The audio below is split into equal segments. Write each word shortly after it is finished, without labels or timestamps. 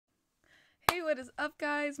What is up,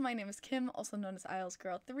 guys? My name is Kim, also known as Isles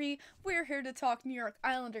Girl 3. We're here to talk New York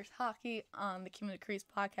Islanders hockey on the Kim and the Crease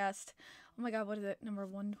podcast. Oh my god, what is it? Number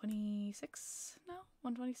 126 now?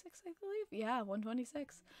 126, I believe? Yeah,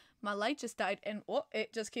 126. My light just died, and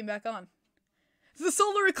it just came back on. It's the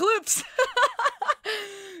solar eclipse!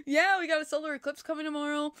 Yeah, we got a solar eclipse coming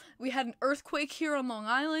tomorrow. We had an earthquake here on Long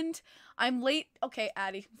Island. I'm late. Okay,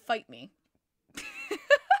 Addie, fight me.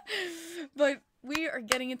 But we are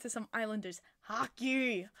getting into some Islanders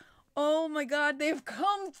hockey. Oh my god, they've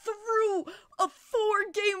come through a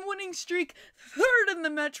 4-game winning streak, third in the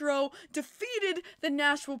Metro, defeated the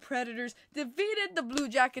Nashville Predators, defeated the Blue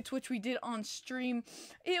Jackets, which we did on stream.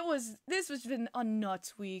 This has been a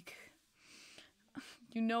nuts week.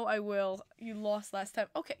 You know I will. You lost last time.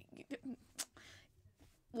 Okay.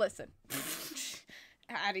 Listen.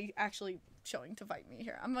 Addie actually showing to fight me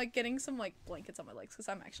here. I'm like getting some like blankets on my legs because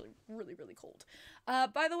I'm actually really, really cold.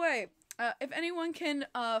 By the way, if anyone can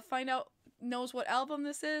knows what album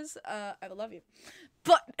this is, I would love you.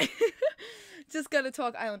 But just gonna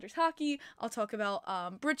talk Islanders hockey. I'll talk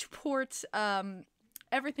about Bridgeport,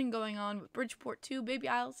 everything going on with Bridgeport too. Baby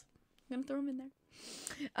Isles. I'm gonna throw them in there.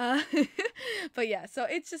 But yeah, so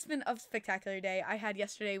it's just been a spectacular day. I had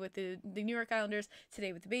yesterday with the New York Islanders,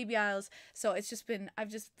 today with the Baby Isles, so I've just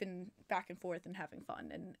been back and forth and having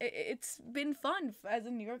fun, and it's been fun as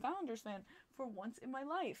a New York Islanders fan for once in my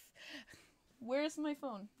life. Where's my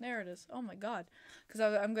phone? There it is. Oh my god, because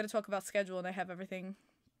I'm going to talk about schedule and I have everything.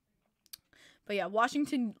 But yeah,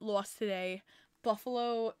 Washington lost today.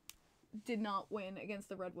 Buffalo did not win against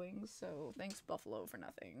the Red Wings, so thanks Buffalo for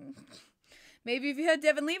nothing. Maybe if you had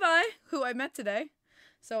Devin Levi, who I met today.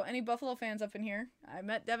 So any Buffalo fans up in here, I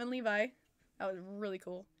met Devin Levi. That was really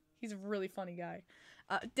cool. He's a really funny guy.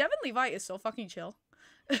 Devin Levi is so fucking chill.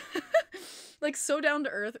 Like so down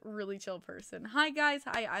to earth, really chill person. Hi guys,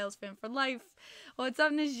 hi Isles fan for life. What's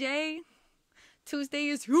up, Najee? Tuesday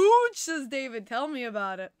is huge, says David. Tell me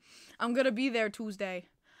about it. I'm gonna be there Tuesday.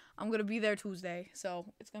 So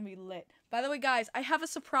it's gonna be lit. By the way, guys, I have a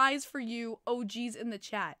surprise for you OGs in the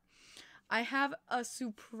chat. I have a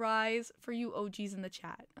surprise for you OGs in the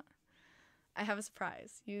chat. I have a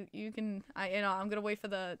surprise. You can I'm gonna wait for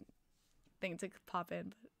the thing to pop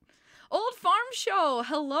in. But Old Farm Show,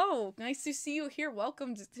 hello, nice to see you here.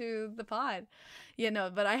 Welcome to the pod. Yeah, no,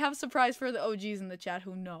 but I have a surprise for the OGs in the chat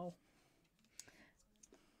who know.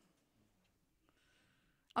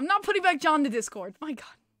 I'm not putting back John to Discord. My god.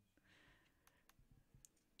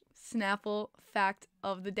 Snapple fact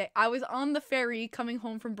of the day. I was on the ferry coming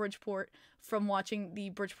home from Bridgeport from watching the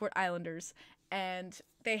Bridgeport Islanders, and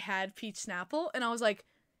they had peach Snapple, and I was like,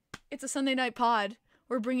 it's a Sunday night pod.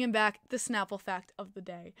 We're bringing back the Snapple fact of the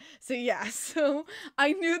day. So yeah, so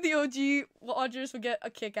I knew the OG watchers would get a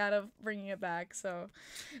kick out of bringing it back. So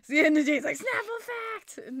the end of the day, it's like, Snapple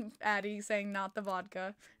fact! And Addie saying not the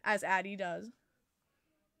vodka, as Addie does.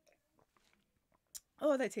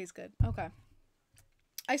 Oh, that tastes good. Okay.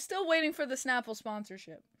 I'm still waiting for the Snapple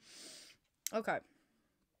sponsorship. Okay.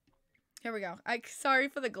 Here we go. Sorry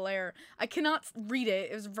for the glare. I cannot read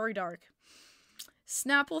it. It was very dark.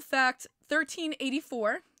 Snapple fact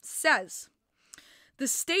 1384 says, the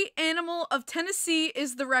state animal of Tennessee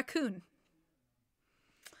is the raccoon.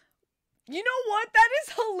 You know what? That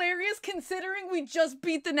is hilarious considering we just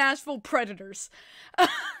beat the Nashville Predators.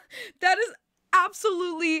 That is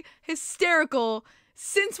absolutely hysterical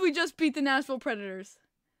since we just beat the Nashville Predators.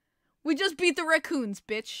 We just beat the raccoons,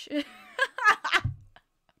 bitch.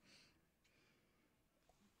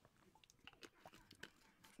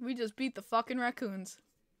 We just beat the fucking raccoons.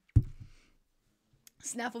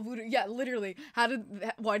 Snapple voodoo. Yeah, literally.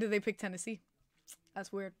 Why did they pick Tennessee?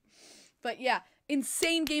 That's weird. But yeah,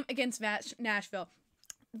 insane game against Nashville.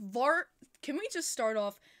 Can we just start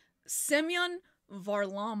off? Semyon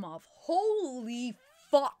Varlamov. Holy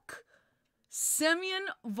fuck. Semyon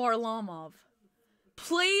Varlamov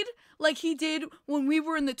played like he did when we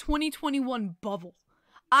were in the 2021 bubble.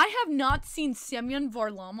 I have not seen Semyon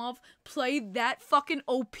Varlamov play that fucking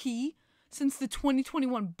OP since the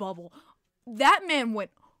 2021 bubble. That man went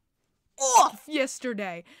off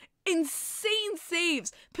yesterday. Insane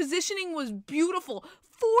saves. Positioning was beautiful.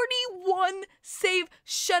 41 save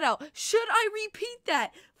shutout. Should I repeat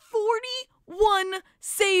that? 41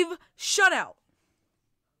 save shutout.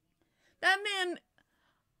 That man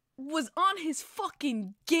was on his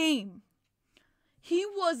fucking game. He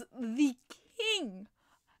was the king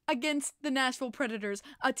against the Nashville Predators,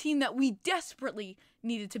 a team that we desperately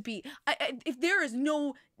needed to beat. If there is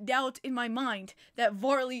no doubt in my mind that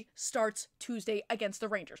Varley starts Tuesday against the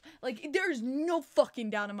Rangers. Like, there's no fucking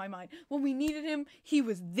doubt in my mind. When we needed him, he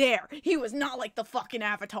was there. He was not like the fucking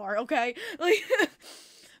Avatar, okay? Like...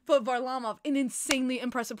 But Varlamov, an insanely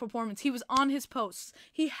impressive performance. He was on his posts.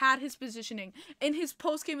 He had his positioning. In his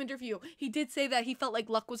post-game interview, he did say that he felt like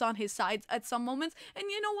luck was on his side at some moments. And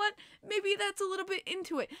you know what? Maybe that's a little bit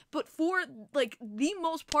into it. But for, like, the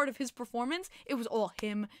most part of his performance, it was all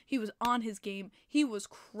him. He was on his game. He was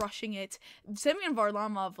crushing it. Semyon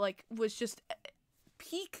Varlamov, like, was just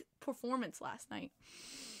peak performance last night.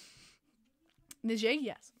 Nuggies,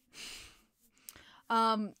 yes.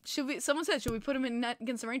 Someone said, should we put him in net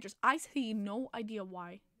against the Rangers? I see no idea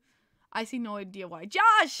why.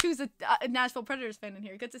 Josh, who's a Nashville Predators fan in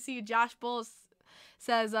here. Good to see you. Josh Bulls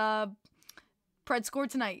says, Pred scored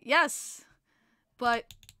tonight. Yes.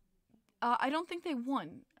 But, I don't think they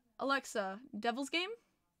won. Alexa, Devils game?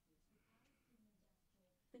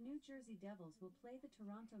 The New Jersey Devils will play the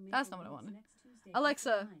Toronto Maple That's not what I wanted. next Tuesday,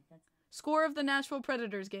 Alexa, score of the Nashville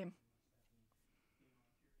Predators game.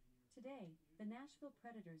 Today, the Nashville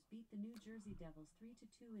Predators beat the New Jersey Devils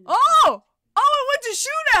 3-2 in Oh! Oh, it went to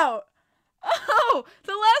shootout! Oh!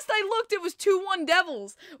 The last I looked, it was 2-1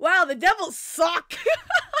 Devils. Wow, the Devils suck!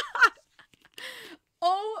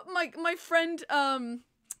 Oh, my friend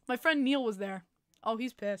Neil was there. Oh,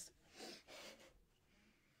 he's pissed.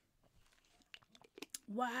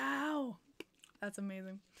 Wow. That's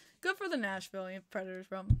amazing. Good for the Nashville Predators,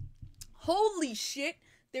 bro. Holy shit!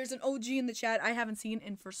 There's an OG in the chat I haven't seen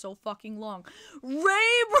in for so fucking long.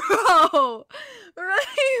 Ray bro!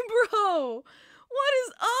 Ray bro! What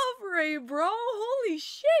is up, Ray bro? Holy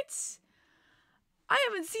shit! I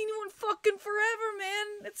haven't seen you in fucking forever,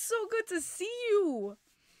 man. It's so good to see you.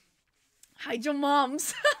 Hide your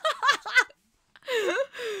moms.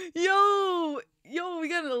 Yo, we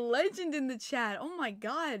got a legend in the chat. Oh my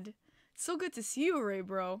god. It's so good to see you, Ray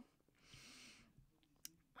bro.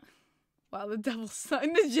 Wow, the devil's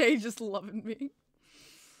son. The Jay just loving me.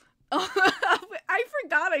 Oh, I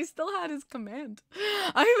forgot I still had his command.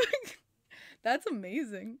 That's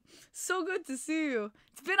amazing. So good to see you.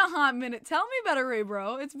 It's been a hot minute. Tell me about it, Ray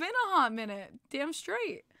bro. It's been a hot minute. Damn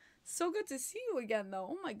straight. So good to see you again, though.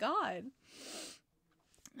 Oh my god.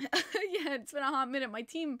 Yeah, it's been a hot minute. My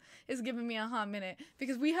team is giving me a hot minute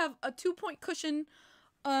because we have a 2-point cushion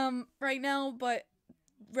right now, but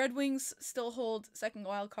Red Wings still hold second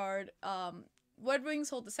wild card. Red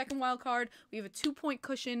Wings hold the second wild card. We have a 2-point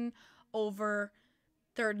cushion over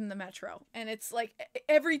third in the Metro. And it's like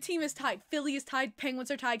every team is tied. Philly is tied.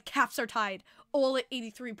 Penguins are tied. Caps are tied. All at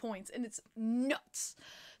 83 points. And it's nuts.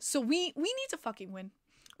 So we need to fucking win.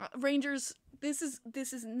 Rangers, this is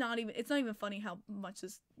not even, it's not even funny how much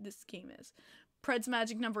this game is. Pred's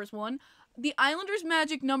magic number is 1. The Islanders'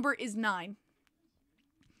 magic number is 9.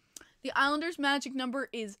 The Islanders' magic number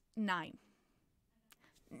is 9.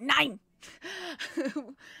 9!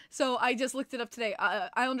 So I just looked it up today.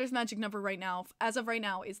 Islanders' magic number right now, as of right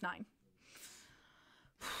now, is 9.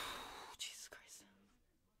 Jesus Christ.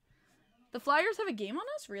 The Flyers have a game on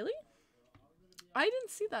us? Really? I didn't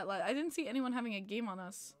see that. I didn't see anyone having a game on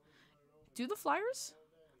us. Do the Flyers?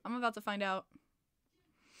 I'm about to find out.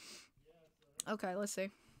 Okay, let's see.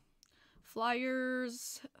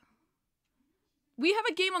 Flyers... We have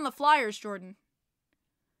a game on the Flyers, Jordan.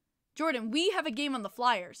 Jordan, we have a game on the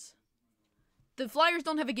Flyers. The Flyers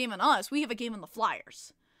don't have a game on us. We have a game on the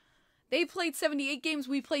Flyers. They played 78 games.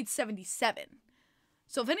 We played 77.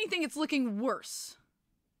 So if anything, it's looking worse.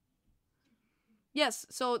 Yes,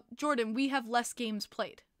 so Jordan, we have less games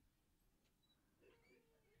played.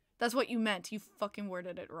 That's what you meant. You fucking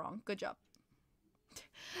worded it wrong. Good job.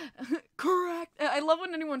 Correct. I love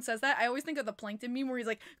when anyone says that. I always think of the Plankton meme where he's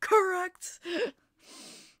like, correct.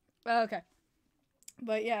 Okay.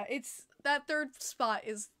 But yeah, it's that third spot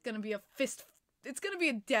is going to be a fist. It's going to be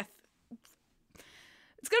a death.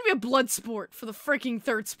 It's going to be a blood sport for the freaking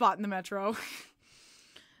third spot in the Metro.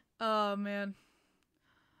 Oh, man.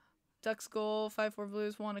 Ducks goal, 5-4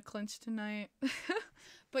 Blues want to clinch tonight.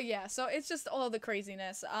 But yeah, so it's just all the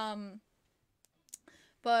craziness.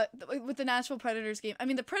 But with the Nashville Predators game, I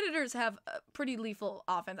mean, the Predators have a pretty lethal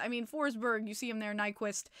offense. I mean, Forsberg, you see him there,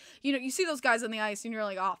 Nyquist. You know, you see those guys on the ice, and you're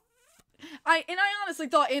like, oh. I honestly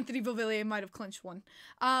thought Anthony Beauvillier might have clinched one.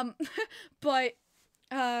 But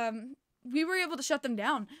we were able to shut them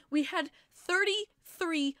down. We had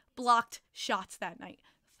 33 blocked shots that night.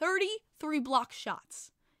 33 blocked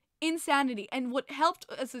shots. insanity. And what helped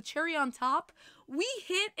as a cherry on top, we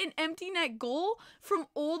hit an empty net goal from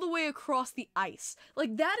all the way across the ice.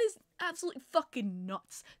 Like, that is absolutely fucking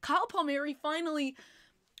nuts. Kyle Palmieri finally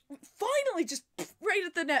just right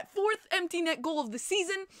at the net. 4th empty net goal of the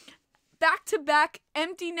season. Back-to-back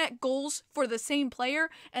empty net goals for the same player.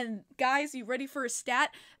 And guys, you ready for a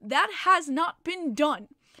stat? That has not been done.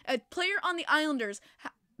 A player on the Islanders,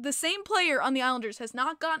 the same player on the Islanders has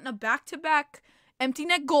not gotten a back-to-back empty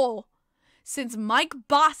net goal since Mike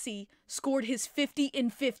Bossy scored his 50 in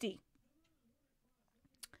 50.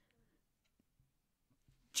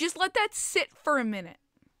 Just let that sit for a minute.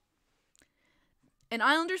 An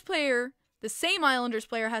Islanders player, the same Islanders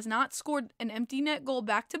player, has not scored an empty net goal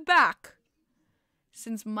back-to-back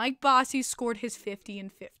since Mike Bossy scored his 50 in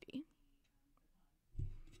 50.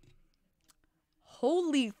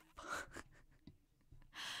 Holy fuck.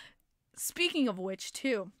 Speaking of which,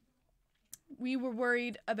 too, we were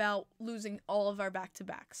worried about losing all of our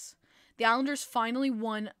back-to-backs. The Islanders finally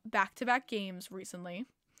won back-to-back games recently.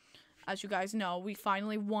 As you guys know, we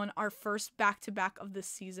finally won our first back-to-back of this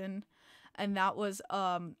season, and that was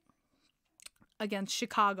against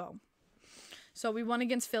Chicago. So we won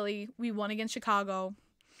against Philly. We won against Chicago.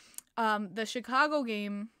 The Chicago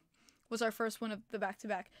game was our first one of the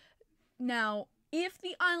back-to-back. Now, if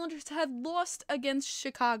the Islanders had lost against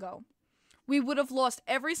Chicago, we would have lost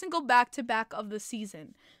every single back-to-back of the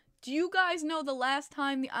season. Do you guys know the last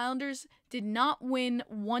time the Islanders did not win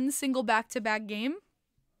one single back-to-back game?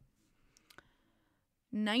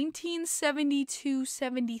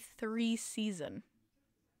 1972-73 season.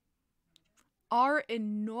 Our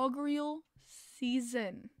inaugural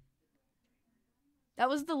season. That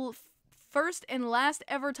was the first and last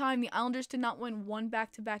ever time the Islanders did not win one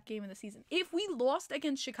back-to-back game in the season. If we lost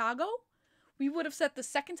against Chicago, we would have set the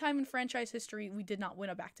second time in franchise history we did not win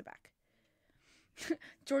a back-to-back.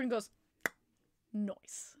 Jordan goes,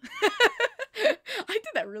 nice. I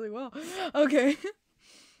did that really well. Okay.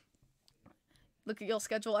 Look at your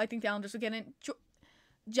schedule. I think the Islanders will get in.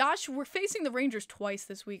 Josh, we're facing the Rangers twice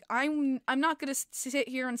this week. I'm not going to sit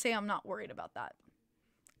here and say I'm not worried about that.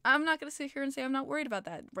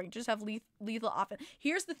 Rangers have lethal offense.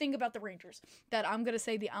 Here's the thing about the Rangers that I'm going to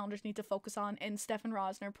say the Islanders need to focus on, and Stefan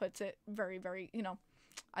Rosner puts it very, very,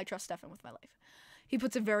 I trust Stefan with my life. He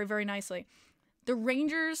puts it very, very nicely. The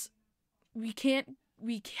Rangers, we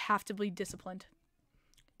have to be disciplined.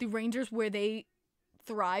 The Rangers, where they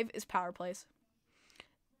thrive is power plays.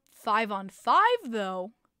 5-on-5,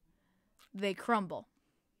 though, they crumble.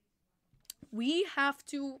 We have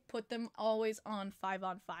to put them always on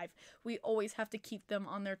 5-on-5. We always have to keep them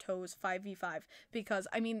on their toes 5v5. Because,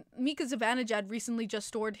 Mika Zibanejad recently just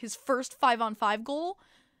scored his first 5-on-5 goal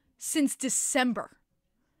since December.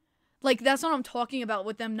 Like, that's what I'm talking about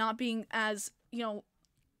with them not being as,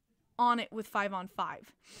 on it with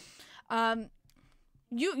 5-on-5.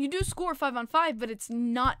 You do score 5-on-5, but it's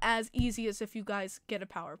not as easy as if you guys get a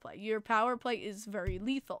power play. Your power play is very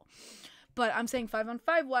lethal. But I'm saying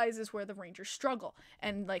 5-on-5 wise is where the Rangers struggle.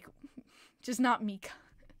 And, just not Mika.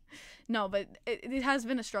 No, but it has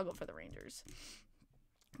been a struggle for the Rangers.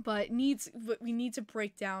 But we need to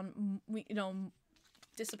break down,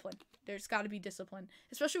 discipline. There's got to be discipline.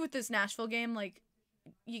 Especially with this Nashville game,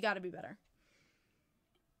 you got to be better.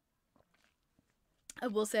 I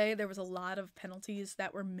will say there was a lot of penalties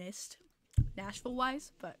that were missed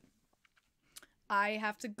Nashville-wise, but I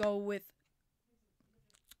have to go with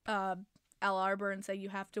Al Arbor and say you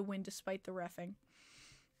have to win despite the reffing.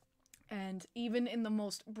 And even in the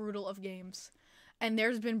most brutal of games, and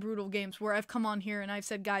there's been brutal games where I've come on here and I've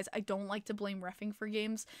said, guys, I don't like to blame reffing for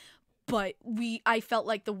games, but I felt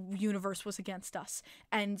like the universe was against us.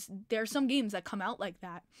 And there's some games that come out like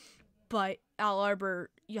that, but Al Arbor,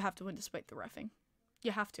 you have to win despite the reffing.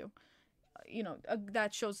 You have to.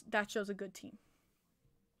 That shows a good team.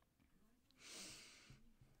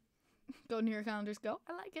 Go New York Islanders, go.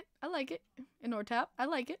 I like it. In Nortap, I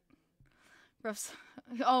like it. Refs.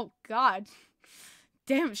 Oh, God.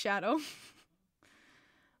 Damn, Shadow.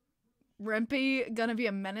 Rempe gonna be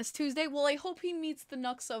a menace Tuesday? Well, I hope he meets the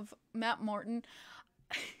knucks of Matt Martin.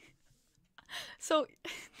 So,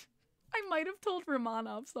 I might have told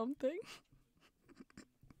Romanov something.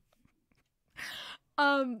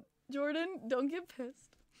 Jordan, don't get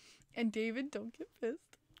pissed. And David, don't get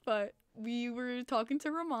pissed. But we were talking to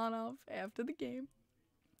Romanov after the game.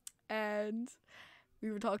 And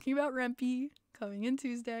we were talking about Rempe coming in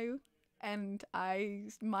Tuesday. And I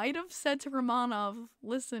might have said to Romanov,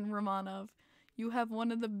 listen, Romanov, you have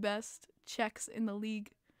one of the best checks in the league.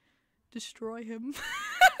 Destroy him.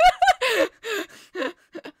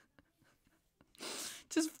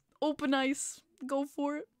 Just open ice. Go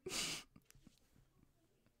for it.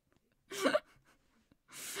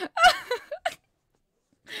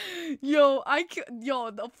 Yo,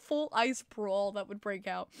 the full ice brawl that would break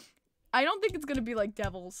out. I don't think it's gonna be like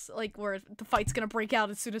Devils, like where the fight's gonna break out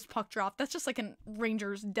as soon as puck drop. That's just like a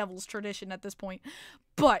Rangers Devils tradition at this point.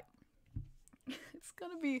 But it's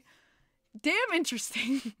gonna be damn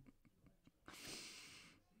interesting.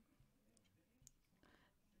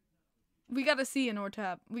 We gotta see in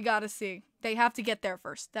ORTAP. We gotta see. They have to get there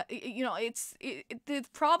first. That the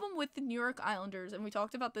problem with the New York Islanders, and we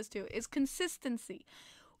talked about this too, is consistency.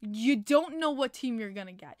 You don't know what team you're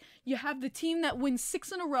gonna get. You have the team that wins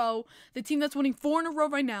 6 in a row, the team that's winning 4 in a row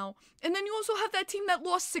right now, and then you also have that team that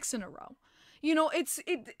lost 6 in a row. You know,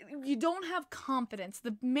 you don't have confidence.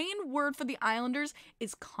 The main word for the Islanders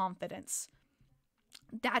is confidence.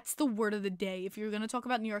 That's the word of the day. If you're going to talk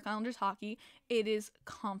about New York Islanders hockey, it is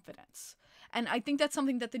confidence. And I think that's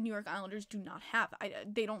something that the New York Islanders do not have.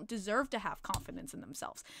 They don't deserve to have confidence in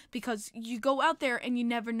themselves because you go out there and you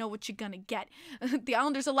never know what you're going to get. The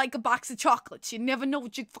Islanders are like a box of chocolates. You never know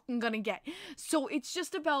what you're fucking going to get. So it's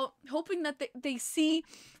just about hoping that they see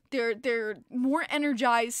they're more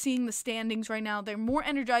energized seeing the standings right now. They're more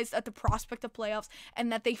energized at the prospect of playoffs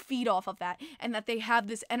and that they feed off of that and that they have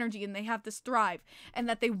this energy and they have this thrive and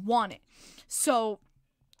that they want it. So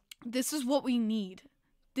this is what we need.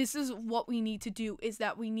 This is what we need to do, is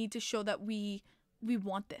that we need to show that we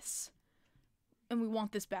want this. And we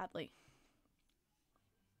want this badly.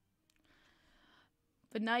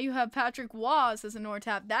 But now you have Patrick Waugh as a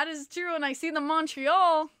ORTAP. That is true, and I see the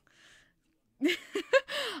Montreal.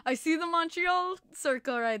 I see the Montreal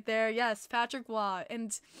circle right there. Yes, Patrick Waugh.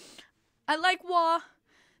 And I like Waugh.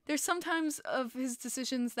 There's sometimes of his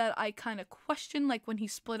decisions that I kind of question, like when he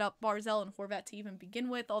split up Barzal and Horvat to even begin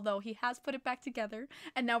with, although he has put it back together,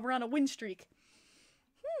 and now we're on a win streak.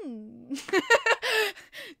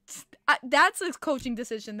 That's a coaching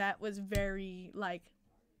decision that was very, like,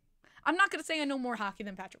 I'm not going to say I know more hockey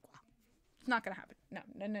than Patrick Waugh. It's not going to happen. No.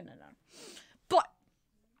 But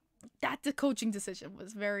that the coaching decision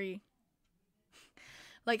was very,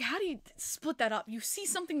 like, how do you split that up? You see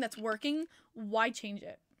something that's working, why change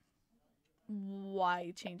it?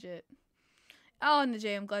 Why change it? Oh, and the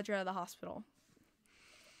J, I'm glad you're out of the hospital.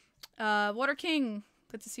 Water King,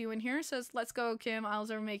 good to see you in here, says, let's go, Kim.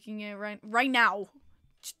 Isles are making it right now.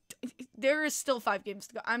 There is still 5 games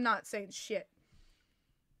to go. I'm not saying shit.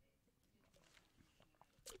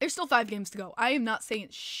 There's still 5 games to go. I am not saying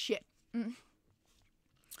shit.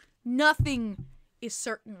 Nothing is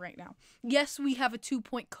certain right now. Yes, we have a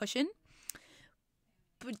 2-point cushion,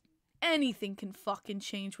 but anything can fucking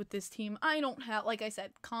change with this team. I don't have, like I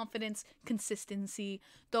said, confidence, consistency.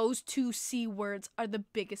 Those 2 C words are the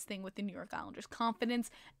biggest thing with the New York Islanders. Confidence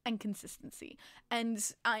and consistency. And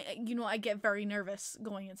I get very nervous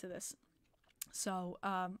going into this. So,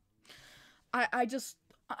 I just,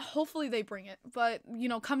 hopefully they bring it. But,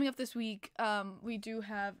 coming up this week, we do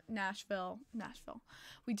have Nashville.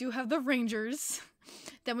 We do have the Rangers.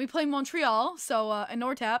 Then we play Montreal. So, in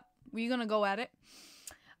ORTAP, we're going to go at it.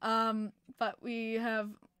 But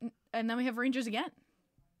and then we have Rangers again.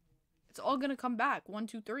 It's all going to come back. 1,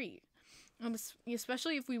 2, 3. And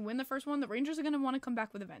especially if we win the first one, the Rangers are going to want to come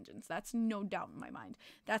back with a vengeance. That's no doubt in my mind.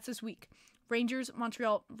 That's this week. Rangers,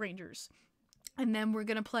 Montreal, Rangers. And then we're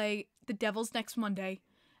going to play the Devils next Monday.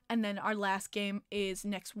 And then our last game is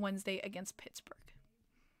next Wednesday against Pittsburgh.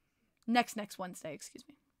 Next Wednesday, excuse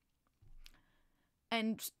me.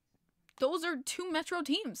 And those are 2 Metro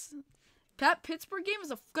teams. That Pittsburgh game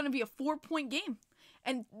is going to be a 4-point game.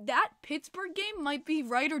 And that Pittsburgh game might be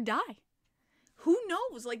ride or die. Who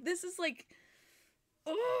knows? Like, this is like,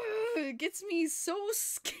 it gets me so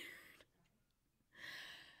scared.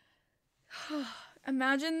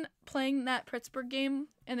 Imagine playing that Pittsburgh game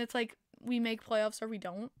and it's like, we make playoffs or we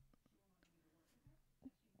don't.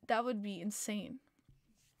 That would be insane.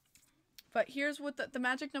 But here's what the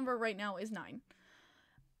magic number right now is 9.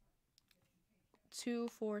 2,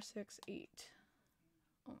 4, 6, 8.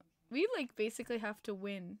 We basically have to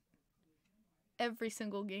win every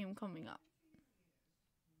single game coming up.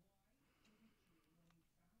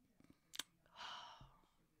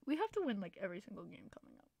 We have to win every single game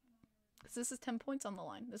coming up. Because this is 10 points on the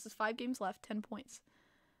line. This is 5 games left, 10 points.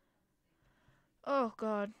 Oh,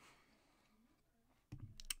 God.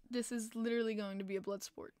 This is literally going to be a blood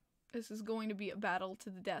sport. This is going to be a battle to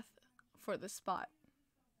the death for this spot.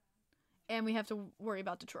 And we have to worry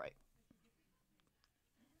about Detroit.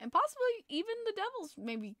 And possibly even the Devils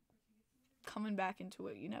maybe coming back into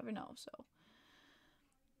it. You never know. So,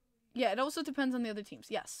 yeah, it also depends on the other teams.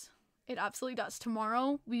 Yes, it absolutely does.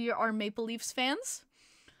 Tomorrow, we are Maple Leafs fans.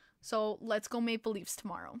 So, let's go Maple Leafs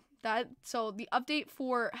tomorrow. So, the update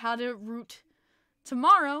for how to root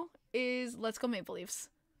tomorrow is let's go Maple Leafs.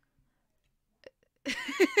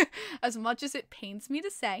 as much as it pains me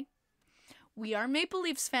to say, we are Maple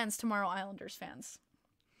Leafs fans tomorrow, Islanders fans.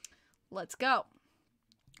 Let's go.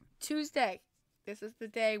 Tuesday. This is the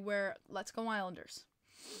day where let's go Islanders.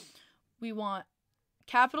 We want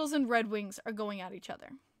Capitals and Red Wings are going at each other.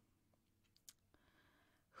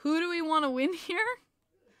 Who do we want to win here?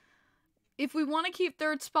 If we want to keep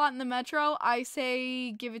third spot in the Metro, I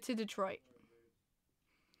say give it to Detroit.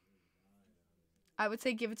 I would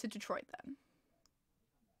say give it to Detroit then.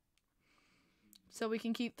 So we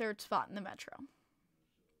can keep third spot in the Metro.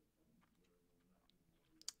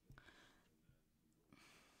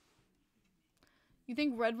 You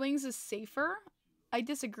think Red Wings is safer? I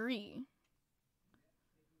disagree.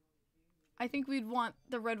 I think we'd want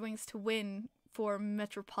the Red Wings to win for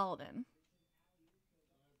Metropolitan.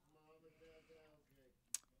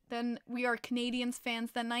 Then we are Canadiens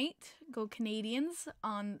fans that night. Go Canadiens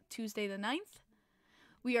on Tuesday the 9th.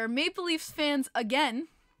 We are Maple Leafs fans again.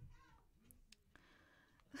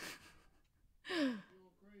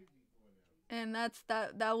 And that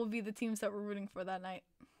will be the teams that we're rooting for that night.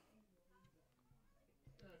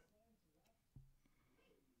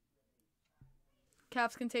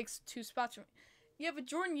 Caps can take 2 spots from me. Yeah, but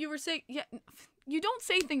Jordan, you were saying... Yeah, you don't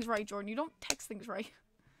say things right, Jordan. You don't text things right.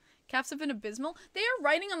 Caps have been abysmal. They are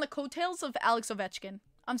riding on the coattails of Alex Ovechkin.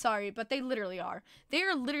 I'm sorry, but they literally are. They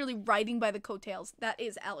are literally riding by the coattails. That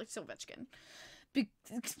is Alex Ovechkin.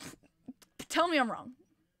 Tell me I'm wrong.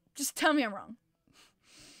 Just tell me I'm wrong.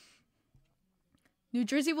 New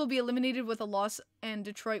Jersey will be eliminated with a loss and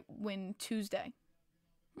Detroit win Tuesday.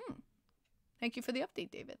 Thank you for the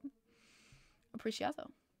update, David.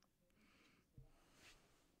 Appreciado.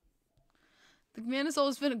 The command has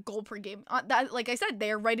always been a goal per game. That, like I said, they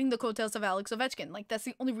are riding the coattails of Alex Ovechkin. Like, that's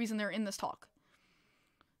the only reason they're in this talk.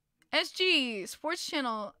 SG, Sports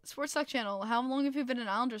Talk Channel. How long have you been an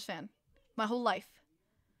Islanders fan? My whole life.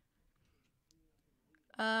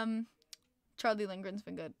 Charlie Lindgren's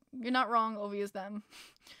been good. You're not wrong, Ovi is them.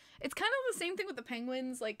 It's kind of the same thing with the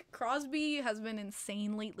Penguins. Like, Crosby has been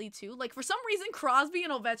insane lately, too. Like, for some reason, Crosby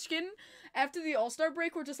and Ovechkin, after the All-Star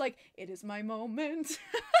break, were just like, it is my moment.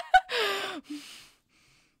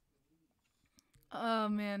 Oh,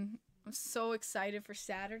 man. I'm so excited for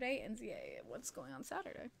Saturday. NCAA, what's going on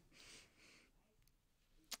Saturday?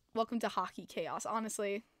 Welcome to Hockey Chaos,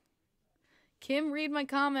 honestly. Kim, read my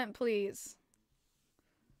comment, please.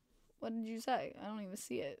 What did you say? I don't even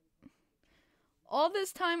see it. All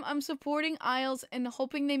this time, I'm supporting Isles and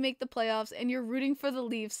hoping they make the playoffs, and you're rooting for the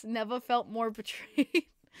Leafs. Never felt more betrayed.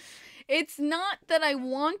 It's not that I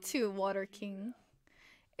want to, Water King.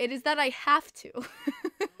 It is that I have to.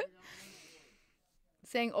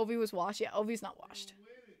 Saying Ovi was washed. Yeah, Ovi's not washed.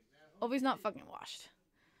 Ovi's not fucking washed.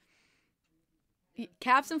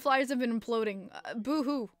 Caps and Flyers have been imploding.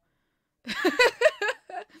 Boo-hoo.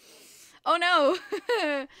 Oh no.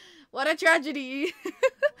 What a tragedy.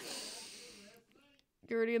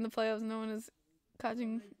 You're already in the playoffs. No one is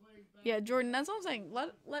catching. Yeah, Jordan, that's what I'm saying.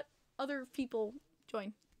 Let other people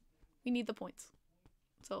join. We need the points.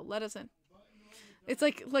 So let us in. It's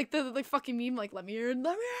like the fucking meme, like, let me in,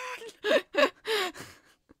 let me in.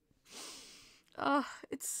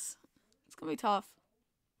 It's gonna be tough.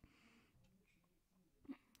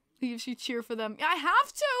 You should cheer for them. Yeah, I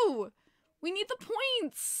have to. We need the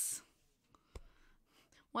points.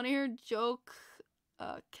 Want to hear a joke?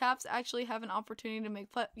 Caps actually have an opportunity to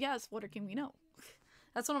make play. Yes, Water King, we know.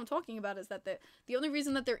 That's what I'm talking about, is that the only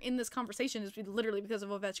reason that they're in this conversation is literally because of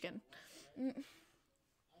Ovechkin.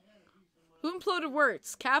 Who imploded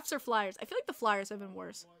worse? Caps or Flyers? I feel like the Flyers have been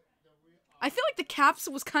worse. I feel like the Caps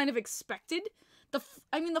was kind of expected. The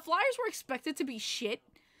Flyers were expected to be shit,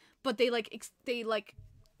 but they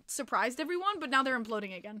surprised everyone, but now they're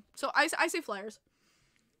imploding again. So I say Flyers.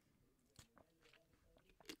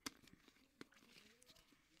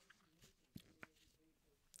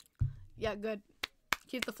 Yeah, good.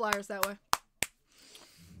 Keep the Flyers that way.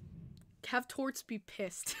 Have Torts be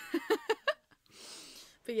pissed.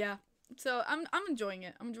 But yeah, so I'm enjoying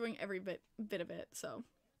it. I'm enjoying every bit of it. So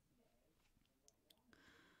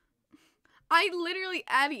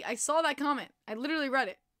Addie, I saw that comment. I literally read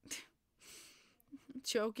it.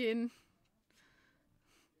 Joking.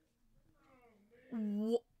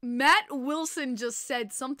 Matt Wilson just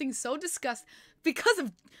said something so disgusting because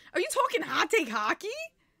of. Are you talking hot take hockey?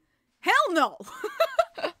 Hell no.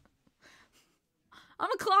 I'm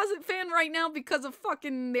a closet fan right now because of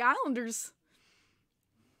fucking the Islanders.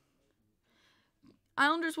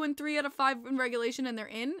 Islanders win 3 out of 5 in regulation and they're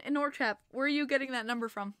in Nortrap. Where are you getting that number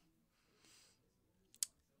from?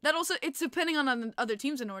 That also, it's depending on other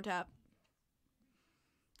teams in Nortap.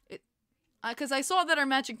 Because I saw that our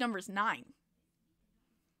magic number is 9.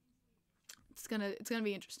 It's gonna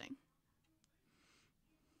be interesting.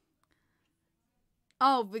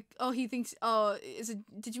 Oh, he thinks. Oh,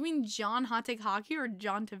 did you mean John Hot Take Hockey or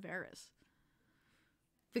John Tavares?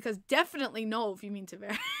 Because definitely no if you mean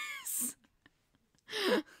Tavares.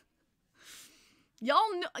 Y'all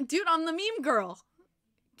know, dude, I'm the meme girl.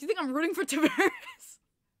 Do you think I'm rooting for Tavares?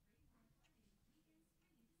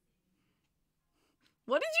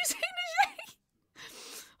 What did you say, Najee?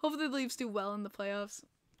 Hopefully the Leafs do well in the playoffs.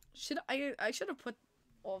 I should have put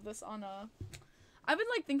all of this on a... I've been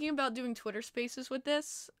like thinking about doing Twitter Spaces with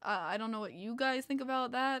this. I don't know what you guys think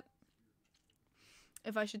about that.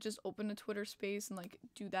 If I should just open a Twitter Space and like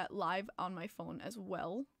do that live on my phone as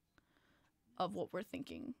well of what we're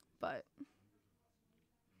thinking, but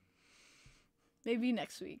maybe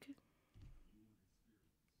next week.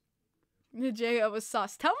 Najee was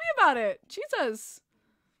sus. Tell me about it. Jesus.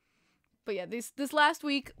 But yeah, this last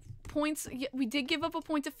week, points, we did give up a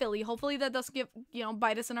point to Philly. Hopefully that doesn't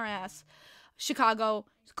bite us in our ass. Chicago,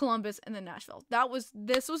 Columbus, and then Nashville.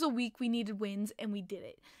 This was a week we needed wins, and we did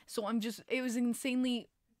it. So it was an insanely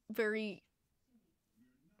very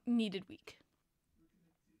needed week.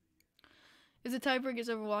 Is it tiebreakers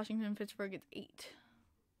over Washington and Pittsburgh? It's 8.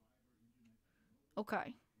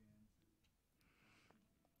 Okay.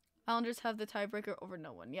 Islanders have the tiebreaker over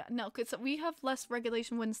no one. Yeah, no, because we have less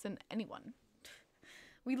regulation wins than anyone.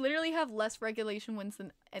 We literally have less regulation wins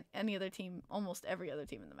than any other team, almost every other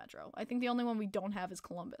team in the Metro. I think the only one we don't have is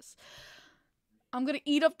Columbus. I'm gonna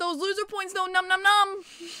eat up those loser points though, num num num.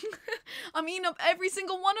 I'm eating up every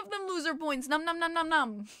single one of them loser points, num num num num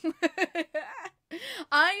num.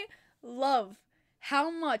 I love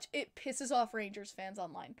how much it pisses off Rangers fans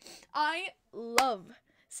online. I love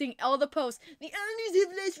seeing all the posts. The Islanders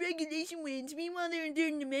have less regulation wins. Meanwhile, they're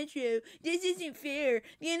in the Metro. This isn't fair.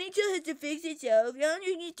 The NHL has to fix itself. The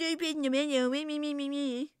Islanders need to start in the Metro.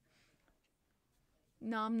 Me.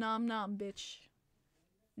 Nom nom nom, bitch.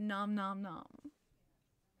 Nom nom nom.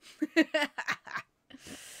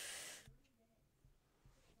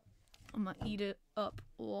 I'm gonna eat it up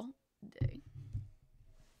all day.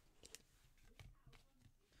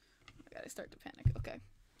 I gotta start to panic. Okay,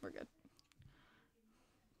 we're good.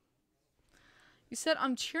 You said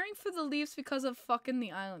I'm cheering for the Leafs because of fucking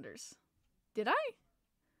the Islanders. Did I?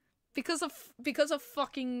 Because of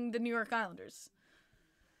fucking the New York Islanders.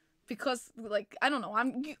 Because like I don't know.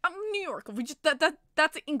 I'm New York. We just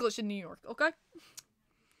that's English in New York. Okay.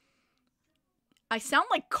 I sound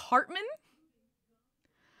like Cartman.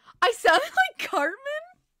 I sounded like Cartman.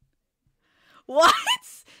 What?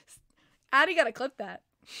 Addie gotta clip that.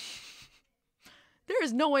 There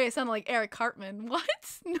is no way I sounded like Eric Cartman. What?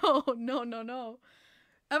 No.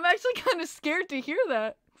 I'm actually kind of scared to hear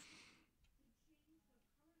that.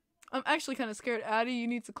 I'm actually kind of scared. Addie, you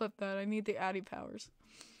need to clip that. I need the Addie powers.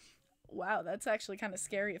 Wow, that's actually kind of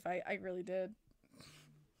scary if I really did.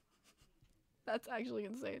 That's actually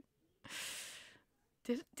insane.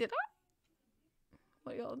 Did I?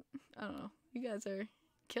 What y'all? I don't know. You guys are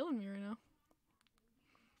killing me right now.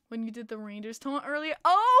 When you did the Rangers taunt earlier.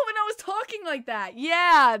 Oh, when I was talking like that.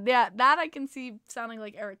 Yeah, that I can see sounding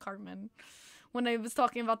like Eric Cartman when I was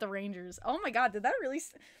talking about the Rangers. Oh my god, did that really...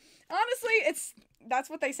 Honestly, that's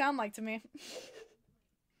what they sound like to me.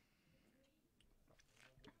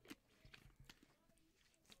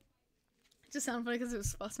 It just sounded funny because it was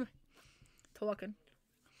supposed talking.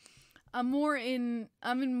 I'm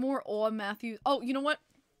in more awe of Matthew. Oh, you know what?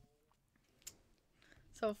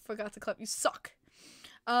 So forgot to clip. You suck.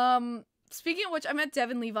 Speaking of which, I met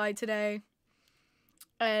Devin Levi today,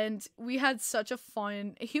 and we had such a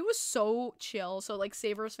fun... He was so chill. So, like,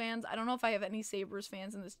 Sabres fans, I don't know if I have any Sabres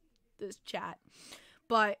fans in this chat,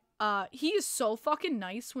 but, he is so fucking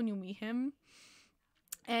nice when you meet him,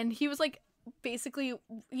 and he was, like, basically,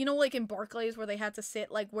 you know, like, in Barclays where they had to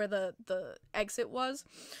sit, like, where the exit was?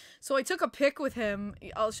 So I took a pic with him.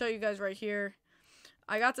 I'll show you guys right here.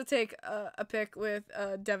 I got to take a pic with,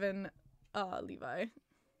 Devin, Levi.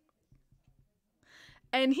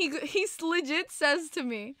 And he legit says to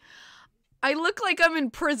me, I look like I'm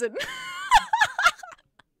in prison.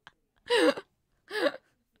 I was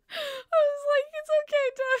like, it's okay,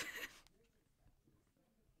 Devin.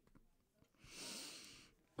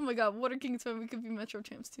 Oh my god, Water Kings fan, we could be Metro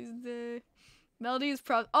Champs Tuesday. Melody is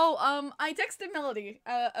proud. Oh, I texted Melody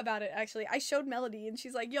about it, actually. I showed Melody, and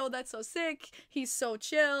she's like, yo, that's so sick. He's so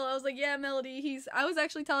chill. I was like, yeah, Melody, I was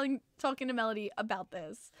actually talking to Melody about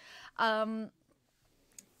this.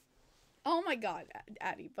 Oh my god,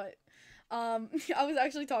 Addie, but, I was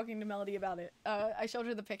actually talking to Melody about it. I showed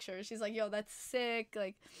her the picture. She's like, yo, that's sick.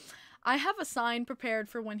 Like, I have a sign prepared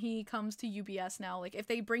for when he comes to UBS now. Like, if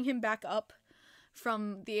they bring him back up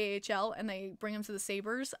from the AHL and they bring him to the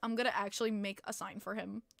Sabres, I'm gonna actually make a sign for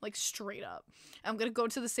him, like straight up. I'm gonna go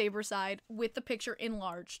to the Sabre side with the picture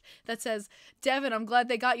enlarged that says, Devin, I'm glad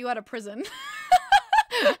they got you out of prison.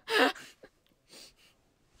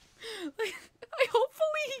 Like,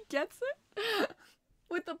 hopefully he gets it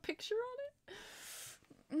with a picture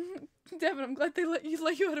on it. Devin, I'm glad they let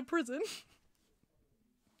you out of prison.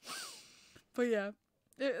 But yeah,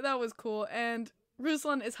 that was cool. And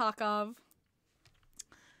Ruslan Iskhakov.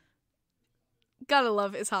 Gotta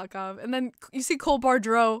love Iskhakov. And then you see Cole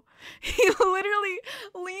Bardreau. He literally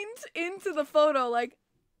leaned into the photo like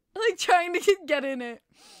trying to get in it.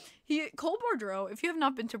 Cole Bardreau, if you have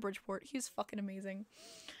not been to Bridgeport, he's fucking amazing.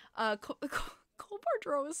 Cole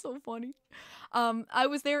Bardreau is so funny. I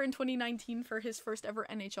was there in 2019 for his first ever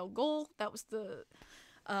NHL goal. That was the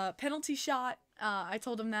penalty shot. I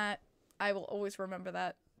told him that. I will always remember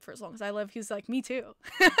that for as long as I live. He's like, me too.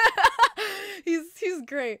 He's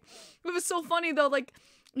great. It was so funny though. Like,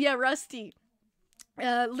 yeah, Rusty.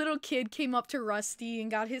 Little kid came up to Rusty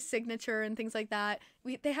and got his signature and things like that.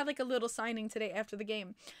 They had like a little signing today after the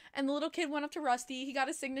game. And the little kid went up to Rusty, he got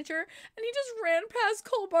his signature, and he just ran past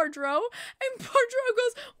Cole Bardreau, and Bardreau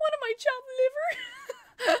goes, "What am I, chopped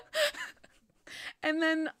liver?" And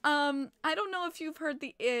then, I don't know if you've heard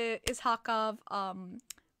the Iskhakov,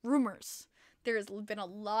 rumors. There's been a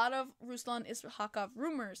lot of Ruslan Iskhakov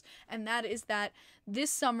rumors, and that is that this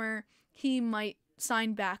summer he might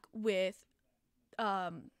sign back with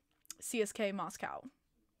CSK Moscow.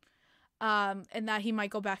 And that he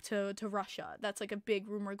might go back to Russia. That's like a big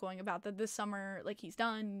rumor going about that this summer, like he's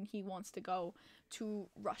done, he wants to go to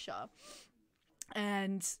Russia.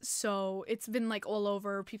 And so it's been like all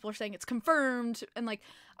over. People are saying it's confirmed. And like,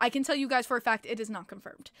 I can tell you guys for a fact, it is not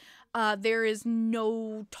confirmed. There is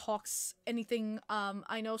no talks, anything.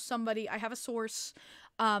 I know I have a source,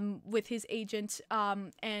 with his agent,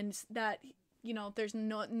 and that, you know, there's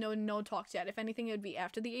no talks yet. If anything, it would be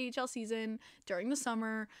after the AHL season, during the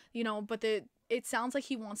summer, you know, but it sounds like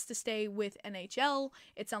he wants to stay with NHL.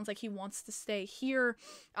 It sounds like he wants to stay here.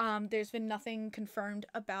 There's been nothing confirmed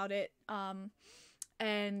about it.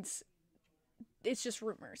 And it's just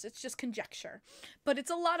rumors. It's just conjecture. But it's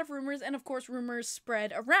a lot of rumors, and of course rumors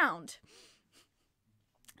spread around.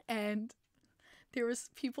 And there was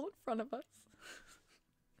people in front of us.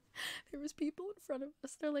 They're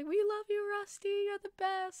like, "We love you, Rusty. You're the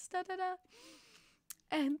best. Da da da."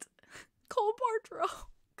 And Cole Bardreau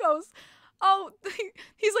goes, "Oh,"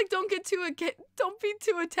 he's like, don't be too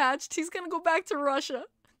attached. He's gonna go back to Russia."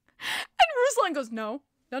 And Ruslan goes, "No.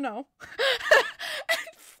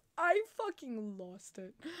 I fucking lost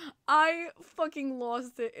it.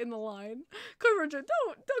 In the line. Cole Bardreau,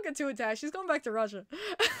 don't get too attached. He's going back to Russia."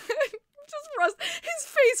 Just his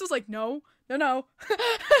face was like, no. He's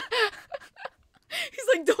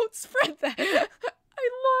like, "Don't spread that." I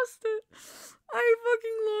lost it. I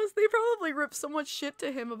fucking lost. They probably ripped so much shit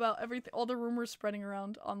to him about everything, all the rumors spreading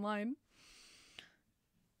around online.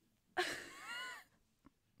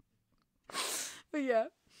 But yeah,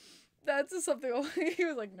 that's just something. He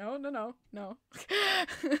was like, no.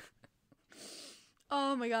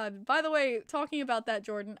 Oh my god. By the way, talking about that,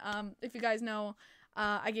 Jordan, if you guys know,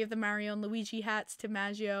 I gave the Mario and Luigi hats to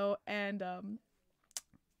Maggio and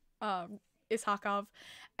Iskhakov,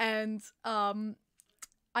 and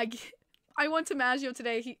I went to Maggio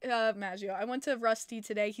today. I went to Rusty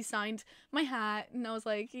today. He signed my hat, and I was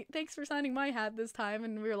like, "Thanks for signing my hat this time."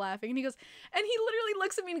 And we were laughing, and he literally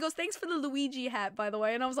looks at me and goes, "Thanks for the Luigi hat, by the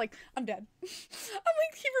way." And I was like, "I'm dead." I'm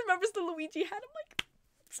like, he remembers the Luigi hat. I'm like,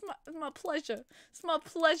 it's my pleasure. It's my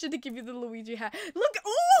pleasure to give you the Luigi hat. Look,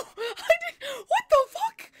 oh, what the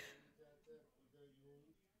fuck?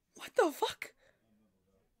 What the fuck?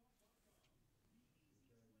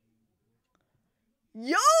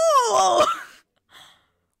 Yo!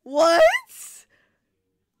 What?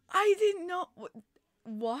 I didn't know.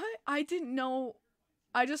 What? I didn't know.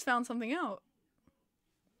 I just found something out.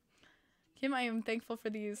 Kim, I am thankful for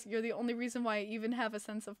these. You're the only reason why I even have a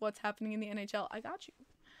sense of what's happening in the NHL. I got you.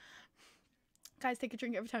 Guys, take a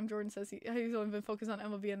drink every time Jordan says he's only been focused on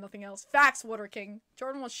MLB and nothing else. Facts, Water King.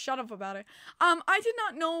 Jordan will shut up about it. I did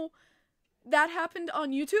not know that happened on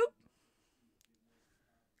YouTube.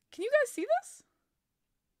 Can you guys see this?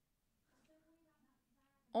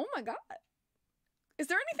 Oh my god. Is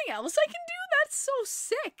there anything else I can do? That's so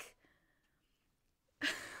sick.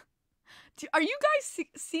 Are you guys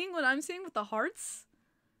seeing what I'm seeing with the hearts?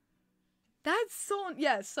 That's so...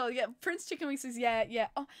 Yeah, so yeah, Prince Chicken Wing says, yeah.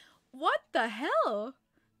 Oh, what the hell?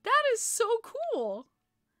 That is so cool.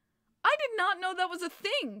 I did not know that was a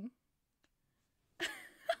thing.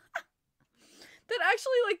 That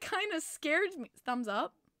actually, like, kind of scared me. Thumbs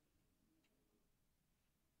up.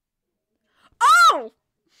 Oh!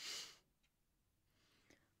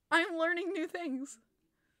 I'm learning new things.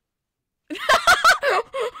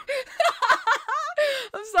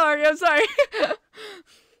 I'm sorry.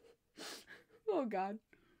 Oh, God.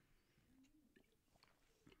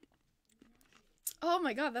 Oh,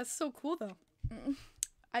 my God. That's so cool, though.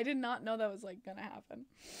 I did not know that was, like, gonna happen.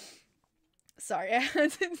 Sorry.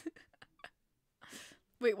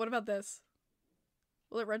 Wait, what about this?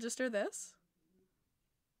 Will it register this?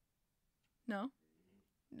 No?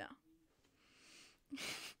 No.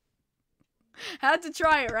 Had to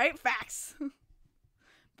try it, right? Facts.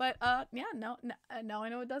 But, yeah, no, now I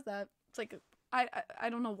know it does that. It's like, I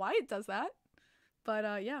don't know why it does that.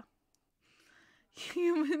 But, yeah.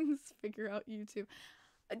 Humans figure out YouTube.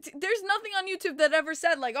 There's nothing on YouTube that ever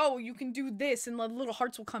said, like, oh, you can do this and the little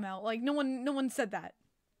hearts will come out. Like, no one said that.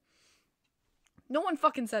 No one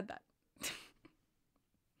fucking said that.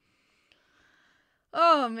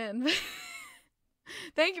 Oh, man.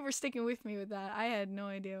 Thank you for sticking with me with that. I had no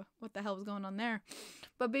idea what the hell was going on there.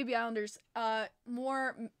 But Baby Islanders,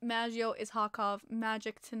 more Maggio Ishakov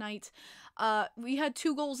magic tonight. We had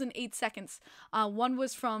 2 goals in 8 seconds. One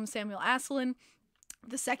was from Samuel Asselin.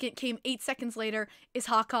 The second came 8 seconds later.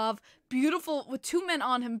 Ishakov, beautiful, with 2 men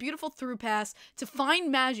on him, beautiful through pass to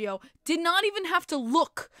find Maggio. Did not even have to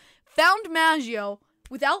look. Found Maggio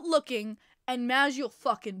without looking, and Maggio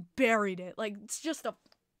fucking buried it. Like, it's just a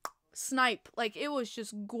snipe. Like, it was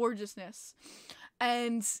just gorgeousness.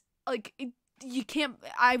 And, like, you can't,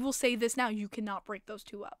 I will say this now, you cannot break those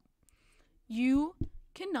 2 up. You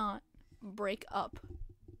cannot break up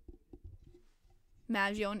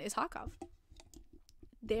Maggio and Ishakov.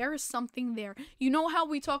 There is something there. You know how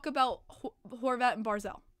we talk about Horvat and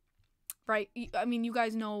Barzell, right? I mean, you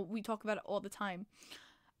guys know we talk about it all the time.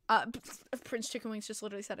 Prince Chicken Wings just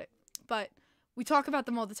literally said it. But we talk about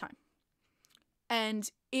them all the time.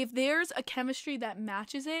 And if there's a chemistry that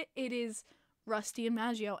matches it, it is Rusty and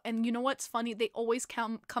Maggio. And you know what's funny? They always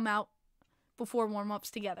come out before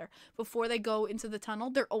warm-ups together. Before they go into the tunnel,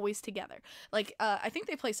 they're always together. Like, I think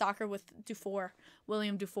they play soccer with Dufour,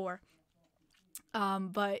 William Dufour.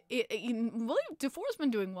 But William Dufour's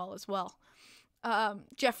been doing well as well.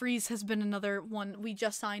 Jeffries has been another one. We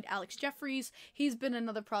just signed Alex Jeffries. He's been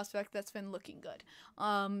another prospect that's been looking good.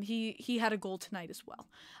 He had a goal tonight as well.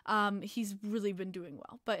 He's really been doing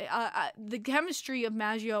well. But the chemistry of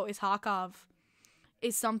Maggio Ishakov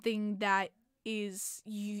is something that is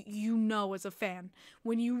you know as a fan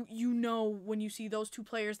when you see those 2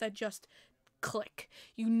 players that just click.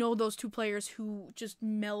 You know those 2 players who just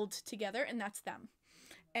meld together, and that's them.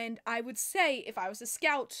 And I would say if I was a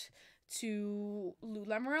scout to Lou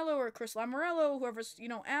Lamorello or Chris Lamorello, whoever's,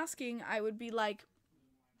 asking, I would be like,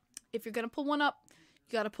 if you're going to pull one up,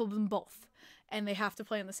 you got to pull them both. And they have to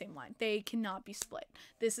play on the same line. They cannot be split.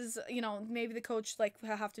 This is, maybe the coach,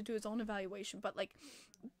 have to do his own evaluation, but,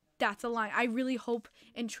 that's a line. I really hope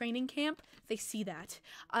in training camp they see that.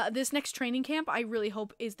 This next training camp, I really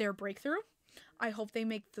hope is their breakthrough. I hope they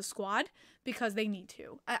make the squad because they need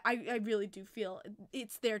to. I really do feel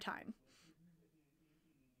it's their time.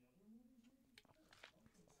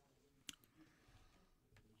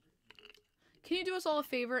 Can you do us all a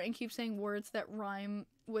favor and keep saying words that rhyme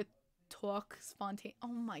with talk spontaneous? Oh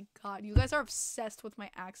my god, you guys are obsessed with my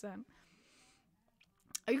accent.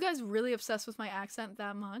 Are you guys really obsessed with my accent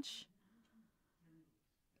that much?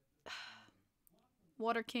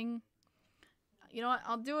 Water King. You know what?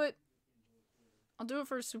 I'll do it. I'll do it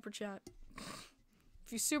for a super chat.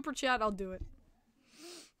 If you super chat, I'll do it.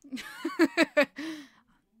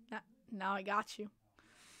 Now I got you.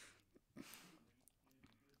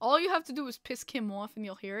 All you have to do is piss Kim off and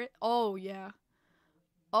you'll hear it. Oh, yeah.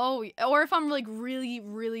 Oh, or if I'm, really,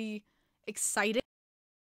 really excited.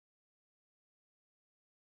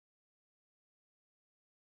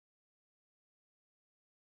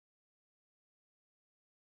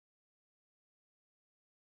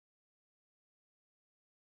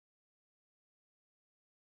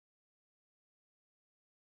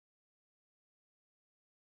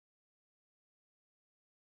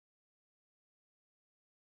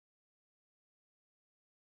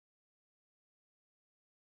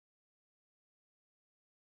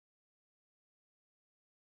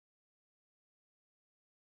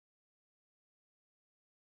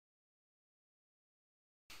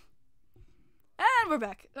 And we're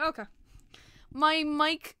back. Okay. My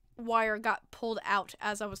mic wire got pulled out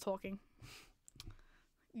as I was talking.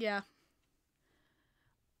 Yeah.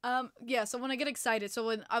 Yeah, so when I get excited, so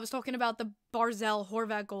when I was talking about the Barzell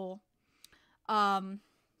Horvat goal,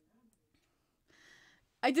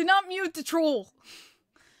 I did not mute the troll.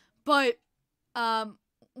 But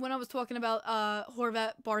when I was talking about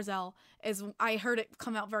Horvat Barzell, is I heard it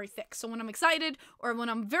come out very thick. So when I'm excited or when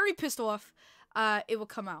I'm very pissed off, it will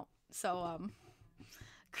come out. So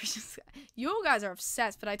you guys are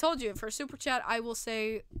obsessed. But I told you, for super chat, I will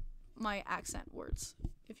say my accent words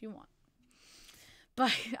if you want.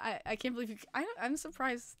 But I can't believe you. I'm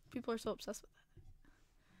surprised people are so obsessed with that.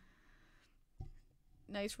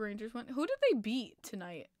 Nice Rangers win. Who did they beat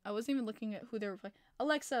tonight? I wasn't even looking at who they were playing.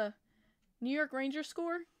 Alexa, New York Rangers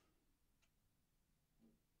score?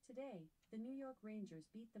 Today, the New York Rangers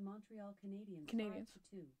beat the Montreal Canadiens. Canadiens.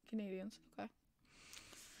 5-2. Canadiens. Okay.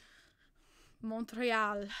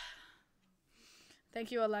 Montreal.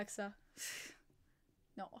 Thank you, Alexa.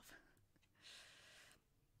 No.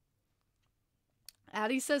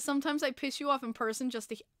 Addie says, sometimes I piss you off in person just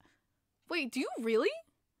to... Wait, do you really?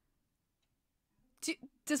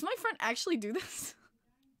 Does my friend actually do this?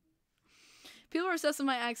 People are obsessed with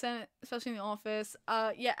my accent, especially in the office.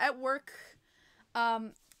 Yeah, at work,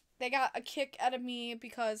 they got a kick out of me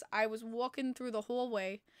because I was walking through the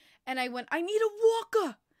hallway, and I went, I need a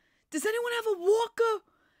walker! Does anyone have a walker?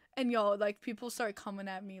 And y'all, like, people started coming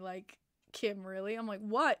at me like, Kim, really? I'm like,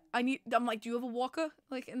 what? I'm like, do you have a walker?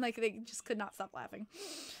 Like, and like, they just could not stop laughing.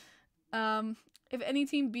 If any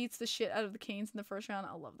team beats the shit out of the Canes in the first round,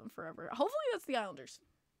 I'll love them forever. Hopefully that's the Islanders.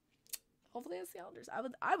 Hopefully that's the Islanders.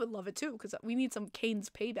 I would love it too, because we need some Canes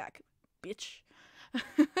payback, bitch.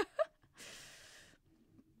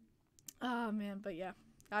 Oh man, but yeah,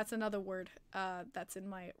 that's another word that's in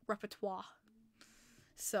my repertoire.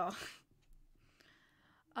 So,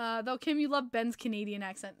 though Kim, you love Ben's Canadian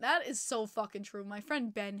accent. That is so fucking true. My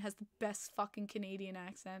friend Ben has the best fucking Canadian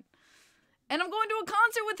accent. And I'm going to a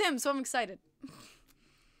concert with him, so I'm excited.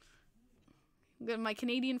 My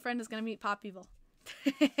Canadian friend is going to meet Pop Evil.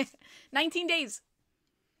 19 days.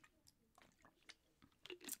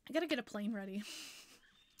 I gotta get a plane ready.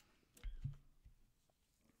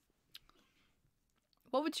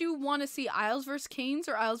 What would you want to see? Isles versus Canes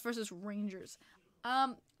or Isles versus Rangers?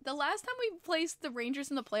 The last time we placed the Rangers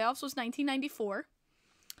in the playoffs was 1994.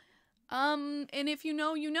 And if you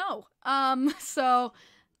know, you know. So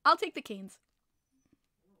I'll take the Canes.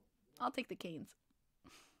 I'll take the Canes.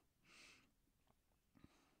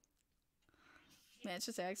 Man, it's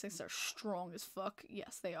just the accents are strong as fuck.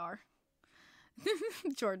 Yes, they are.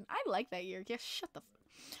 Jordan, I like that year. Yeah, shut the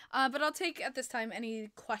fuck. But I'll take at this time any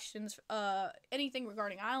questions, anything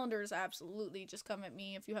regarding Islanders. Absolutely, just come at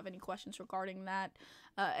me if you have any questions regarding that.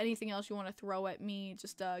 Anything else you want to throw at me,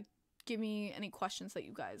 just give me any questions that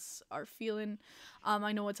you guys are feeling.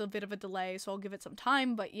 I know it's a bit of a delay, so I'll give it some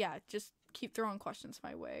time. But yeah, just keep throwing questions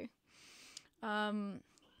my way.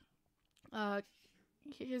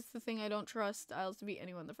 Here's the thing I don't trust Isles to beat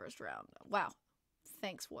anyone in the first round. Wow.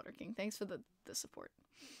 Thanks, Water King. Thanks for the support.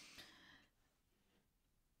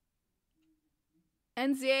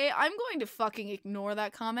 NZA, I'm going to fucking ignore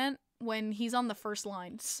that comment when he's on the first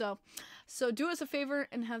line. So do us a favor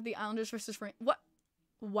and have the Islanders versus what?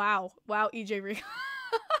 Wow, EJ Rico.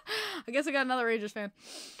 I guess I got another Rangers fan.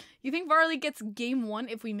 You think Varley gets game 1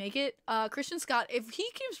 if we make it? Christian Scott, if he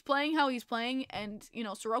keeps playing how he's playing and, you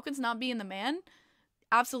know, Sorokin's not being the man,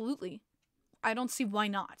 absolutely. I don't see why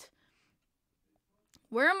not.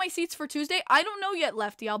 Where are my seats for Tuesday? I don't know yet,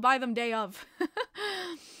 Lefty. I'll buy them day of.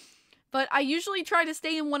 But I usually try to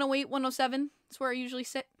stay in 108, 107. That's where I usually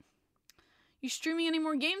sit. You streaming any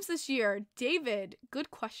more games this year? David,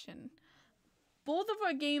 good question. Both of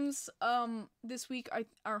our games this week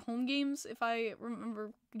are home games, if I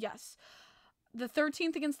remember. Yes. The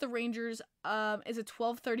 13th against the Rangers is a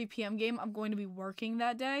 12:30 p.m. game. I'm going to be working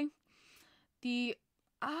that day.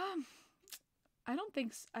 I don't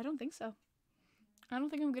think so. I don't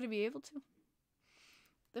think I'm going to be able to.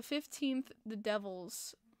 The 15th, the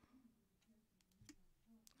Devils.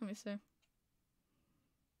 Let me see.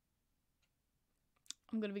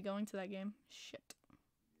 I'm going to be going to that game. Shit.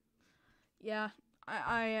 Yeah,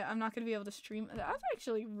 I'm not going to be able to stream. That's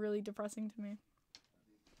actually really depressing to me.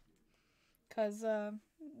 Because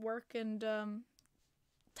work and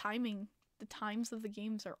timing, the times of the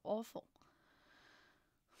games are awful.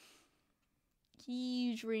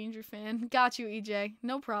 Huge Ranger fan. Got you, EJ.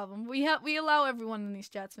 No problem. We allow everyone in these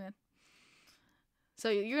chats, man. So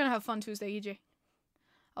you're going to have fun Tuesday, EJ.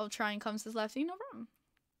 I'll try and come, says Lefty. No problem.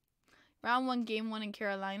 Round 1, game 1 in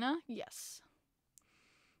Carolina? Yes.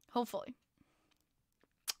 Hopefully.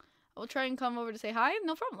 I will try and come over to say hi.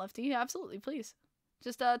 No problem, Lefty. Absolutely, please.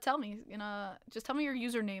 Just tell me. Just tell me your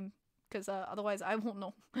username. Because otherwise I won't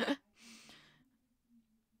know.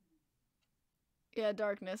 Yeah,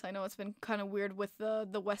 Darkness. I know it's been kind of weird with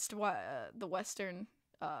the Western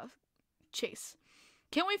Chase.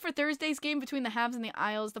 Can't wait for Thursday's game between the Habs and the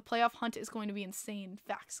Isles. The playoff hunt is going to be insane.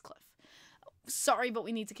 Facts, Cliff. Sorry, but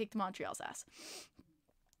we need to kick the Montreal's ass.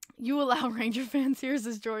 You allow Ranger fans here,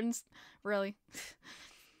 says Jordan's. Really?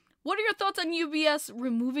 What are your thoughts on UBS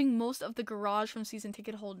removing most of the garage from season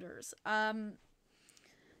ticket holders?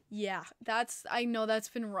 Yeah, I know that's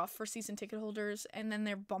been rough for season ticket holders, and then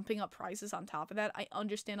they're bumping up prices on top of that. I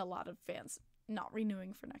understand a lot of fans not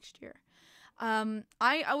renewing for next year.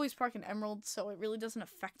 I always park in Emerald, so it really doesn't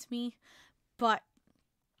affect me, but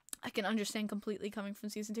I can understand completely coming from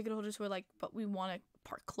season ticket holders who are like, but we want to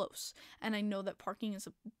park close. And I know that parking is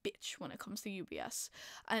a bitch when it comes to UBS.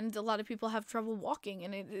 And a lot of people have trouble walking,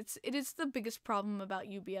 and it is the biggest problem about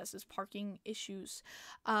UBS is parking issues.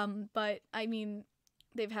 But I mean,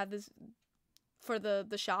 they've had this for the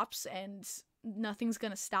shops, and nothing's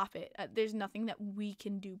going to stop it. There's nothing that we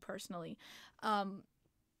can do personally.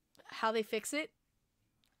 How they fix it,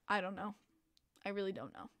 I don't know. I really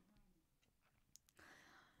don't know.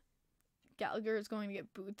 Gallagher is going to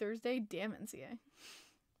get booed Thursday? Damn NCA.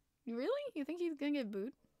 Really? You think he's going to get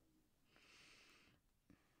booed?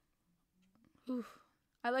 Ooh.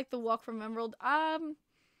 I like the walk from Emerald.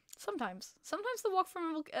 Sometimes. Sometimes the walk from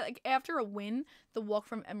Emerald, like after a win, the walk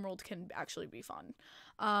from Emerald can actually be fun.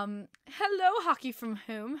 Hello, Hockey from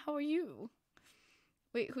Home. How are you?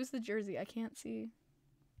 Wait, who's the jersey? I can't see.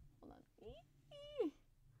 Hold on.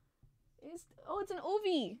 It's an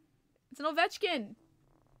Ovi. It's an Ovechkin.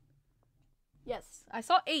 Yes, I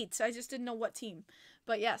saw 8. I just didn't know what team.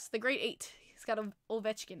 But yes, the great 8. He's got an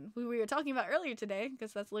Ovechkin, who we were talking about earlier today,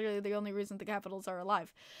 because that's literally the only reason the Capitals are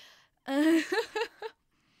alive. That's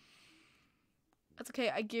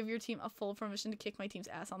okay, I give your team a full permission to kick my team's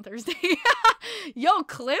ass on Thursday. Yo,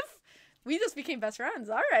 Cliff! We just became best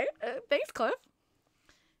friends. Alright, thanks, Cliff.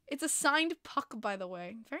 It's a signed puck, by the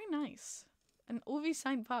way. Very nice. An Ovi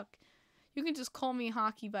signed puck. You can just call me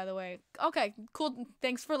Hockey, by the way. Okay, cool.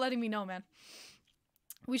 Thanks for letting me know, man.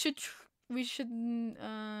 We should,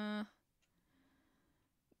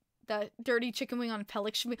 that dirty chicken wing on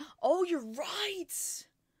Pellick should be, oh, you're right!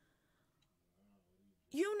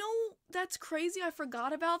 You know, that's crazy, I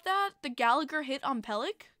forgot about that. The Gallagher hit on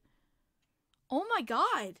Pellick? Oh my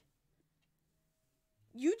god.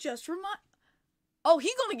 You just oh,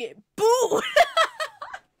 he gonna get booed!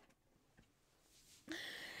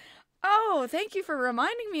 Oh, thank you for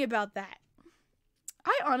reminding me about that.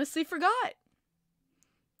 I honestly forgot.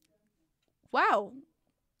 Wow.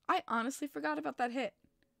 I honestly forgot about that hit.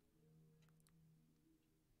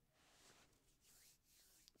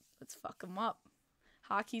 Let's fuck him up.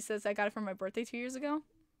 Hockey says I got it for my birthday 2 years ago.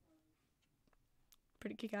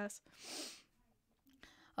 Pretty kick-ass.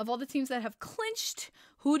 Of all the teams that have clinched,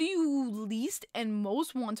 who do you least and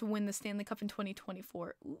most want to win the Stanley Cup in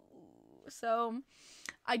 2024? Ooh. So,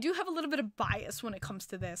 I do have a little bit of bias when it comes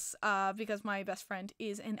to this, because my best friend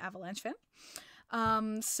is an Avalanche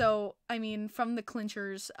fan. So, I mean, from the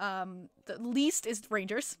clinchers, the least is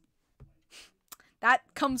Rangers. That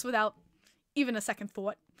comes without even a second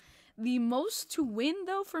thought. The most to win,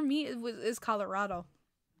 though, for me is Colorado.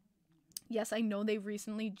 Yes, I know they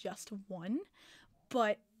recently just won,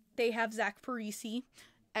 but they have Zach Parise,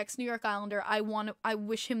 ex-New York Islander. I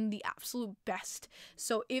wish him the absolute best.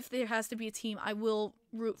 So if there has to be a team, I will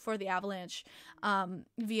root for the Avalanche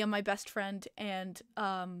via my best friend and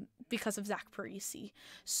because of Zach Parise.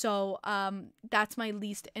 So that's my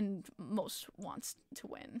least and most wants to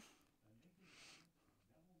win.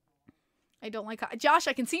 I don't like... Josh,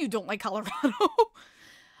 I can see you don't like Colorado.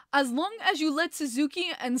 As long as you let Suzuki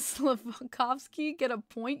and Slavkovsky get a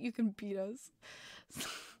point, you can beat us.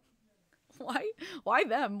 Why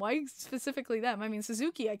them? Why specifically them? I mean,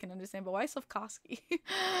 Suzuki I can understand, but why Slavkovsky?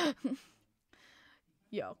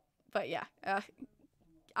 Yo, but yeah,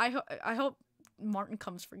 I hope Martin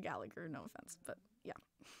comes for Gallagher. No offense, but yeah,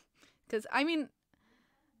 because I mean,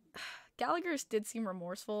 Gallagher did seem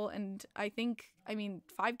remorseful, and I think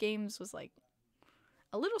 5 games was like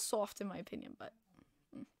a little soft in my opinion, but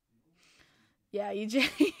yeah, EJ,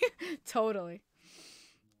 totally.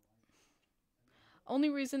 Only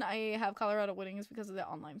reason I have Colorado winning is because of the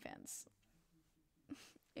online fans.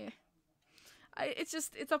 Yeah.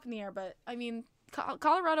 It's up in the air, but I mean,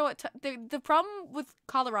 Colorado, the problem with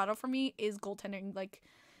Colorado for me is goaltending. Like,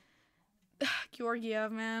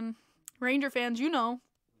 Georgiev, man. Ranger fans, you know,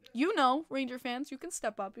 Ranger fans, you can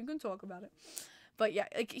step up, you can talk about it. But yeah,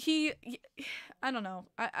 like I don't know.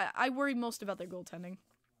 I worry most about their goaltending.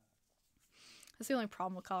 That's the only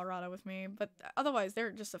problem with Colorado with me. But otherwise,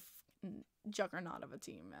 they're just a juggernaut of a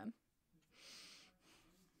team, man.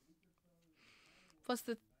 Plus,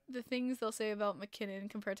 the The things they'll say about McKinnon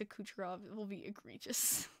compared to Kucherov will be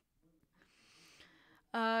egregious.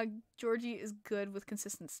 Georgie is good with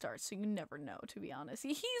consistent starts, so you never know, to be honest.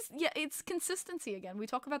 It's consistency again. We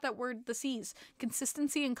talk about that word, the C's.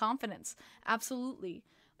 Consistency and confidence. Absolutely.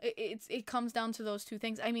 It comes down to those two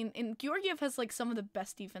things. I mean, and Georgiev has, like, some of the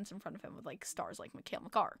best defense in front of him with, like, stars like Mikhail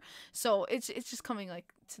Makar. So it's just coming,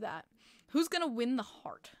 like, to that. Who's gonna win the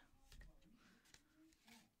heart?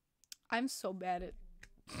 I'm so bad at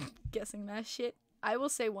guessing that shit. I will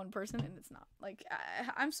say one person, and it's not. Like,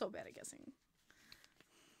 I'm so bad at guessing.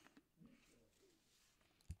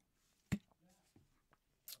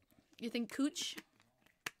 You think Cooch?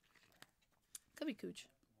 Could be Cooch.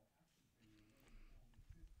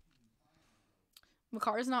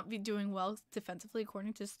 Makar is not doing well defensively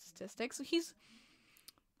according to statistics.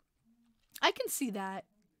 I can see that.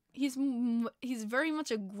 He's very much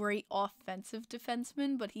a great offensive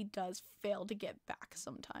defenseman, but he does fail to get back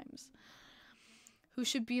sometimes. Who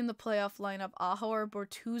should be in the playoff lineup, Aho or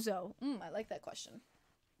Bortuzzo? I like that question.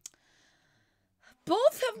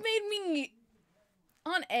 Both have made me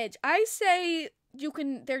on edge. I say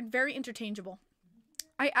they're very interchangeable.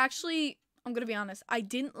 I'm going to be honest, I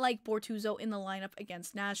didn't like Bortuzzo in the lineup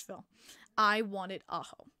against Nashville. I wanted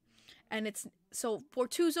Aho. And so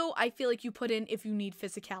Bortuzzo, I feel like you put in if you need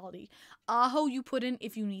physicality. Aho, you put in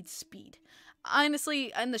if you need speed.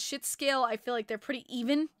 Honestly, on the shit scale, I feel like they're pretty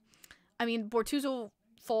even. I mean, Bortuzzo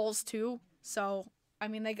falls too, so I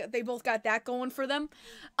mean they both got that going for them.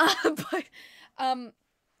 But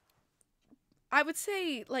I would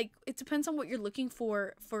say, like, it depends on what you're looking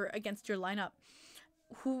for against your lineup.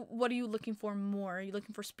 What are you looking for more? Are you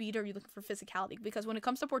looking for speed or are you looking for physicality? Because when it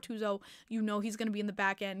comes to Bortuzzo, you know he's going to be in the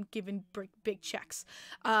back end giving big checks.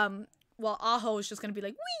 While Aho is just going to be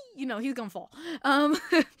like, wee, you know, he's going to fall.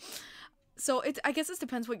 So I guess it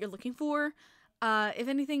depends what you're looking for. If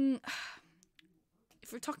anything,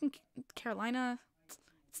 if we're talking Carolina,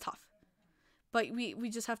 it's tough. But we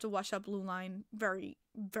just have to watch that blue line very,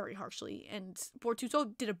 very harshly. And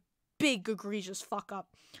Bortuzzo did a big, egregious fuck up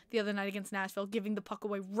the other night against Nashville, giving the puck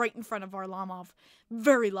away right in front of Varlamov.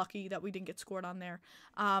 Very lucky that we didn't get scored on there.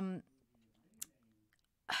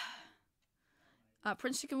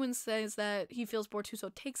 Prince Chickenwin says that he feels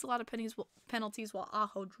Bortuzzo takes a lot of penalties while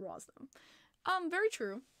Aho draws them. Very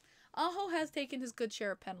true. Aho has taken his good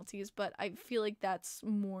share of penalties, but I feel like that's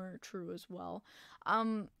more true as well.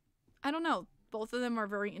 I don't know. Both of them are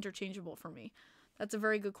very interchangeable for me. That's a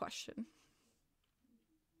very good question.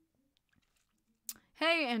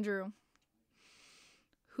 Hey, Andrew.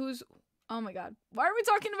 Oh my god. Why are we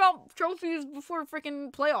talking about trophies before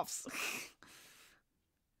freaking playoffs?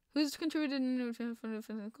 Who's contributed in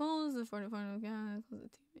goals? The 44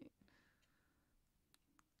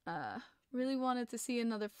 teammate. Really wanted to see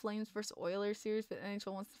another Flames versus Oilers series, but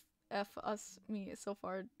NHL wants to F us, me, so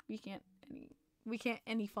far. We can't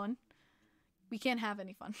any fun. We can't have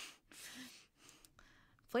any fun.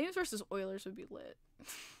 Flames versus Oilers would be lit.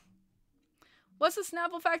 What's the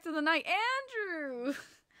Snapple fact of the night? Andrew!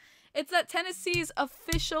 It's that Tennessee's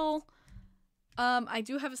official... I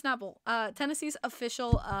do have a Snapple. Tennessee's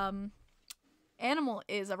official animal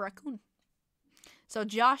is a raccoon. So,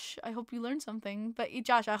 Josh, I hope you learned something. But,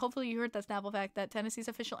 Josh, hopefully you heard that Snapple fact that Tennessee's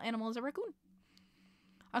official animal is a raccoon.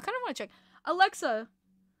 I kind of want to check. Alexa,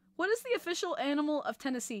 what is the official animal of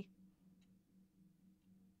Tennessee?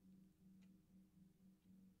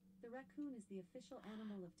 The raccoon is the official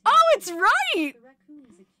animal of Tennessee. Oh, it's right! The raccoon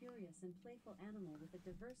is a curious and playful animal with a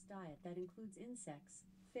diverse diet that includes insects,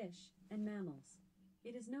 fish, and mammals.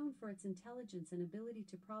 It is known for its intelligence and ability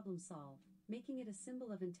to problem solve, making it a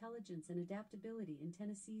symbol of intelligence and adaptability in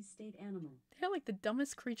Tennessee's state animal. They're like the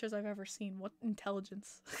dumbest creatures I've ever seen. What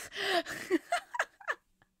intelligence?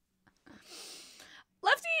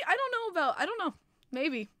 Lefty, I don't know.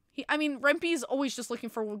 Maybe. Rempe's always just looking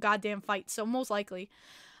for a goddamn fight, so most likely.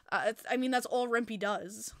 That's all Rempe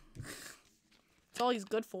does. That's all he's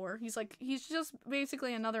good for. He's just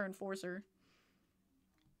basically another enforcer.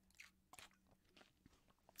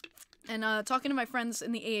 And talking to my friends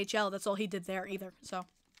in the AHL, that's all he did there either, so.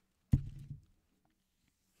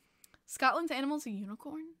 Scotland's animal is a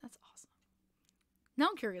unicorn? That's awesome. Now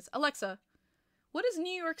I'm curious. Alexa, what is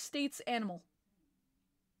New York State's animal?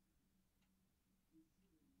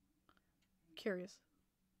 Curious.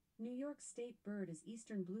 New York state bird is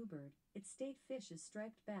eastern bluebird, its state fish is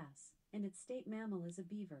striped bass, and its state mammal is a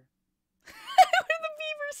beaver. What are the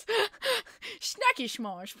beavers? Snacky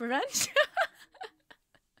schmosh, French.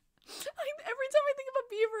 Every time I think about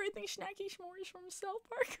beaver, I think Snacky Schmorsh from South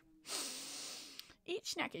Park. Eat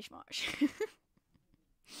Snacky Schmosh.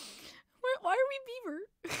 Why are we beaver?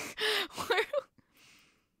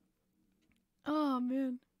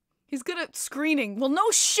 at screening. Well, no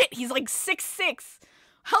shit. He's like 6'6".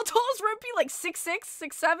 How tall is Rempy? Like 6'6",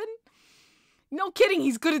 6'7"? No kidding.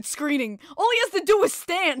 He's good at screening. All he has to do is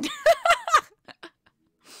stand.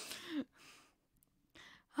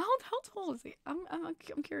 How tall is he? I'm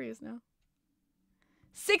curious now.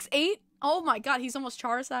 6'8"? Oh my god, he's almost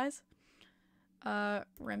Chara size.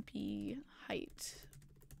 Rempy height.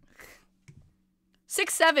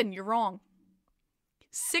 6'7", you're wrong.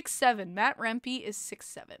 6'7". Matt Rempy is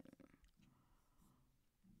 6'7".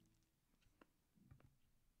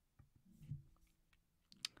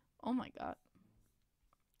 Oh my god.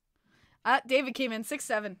 David came in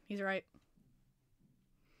 6'7". He's right.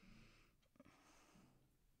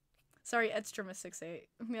 Sorry, Edstrom is 6'8".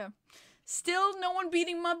 Yeah. Still no one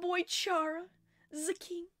beating my boy Chara. The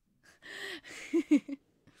king.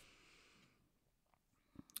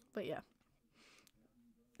 But yeah.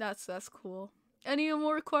 That's cool. Any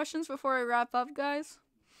more questions before I wrap up, guys?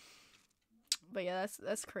 But yeah,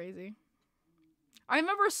 that's crazy. I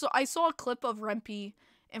remember I saw a clip of Rempy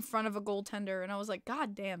in front of a goaltender, and I was like,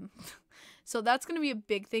 God damn. So that's going to be a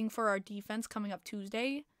big thing for our defense coming up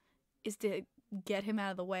Tuesday, is to get him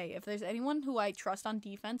out of the way. If there's anyone who I trust on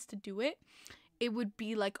defense to do it, it would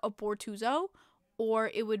be like a Bortuzzo, or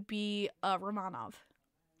it would be Romanov.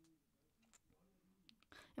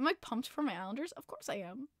 Am I pumped for my Islanders? Of course I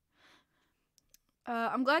am.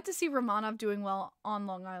 I'm glad to see Romanov doing well on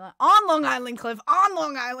Long Island. On Long Island, Cliff! On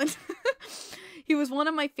Long Island! He was one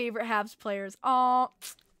of my favorite Habs players.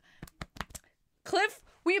 Cliff,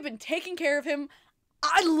 we have been taking care of him.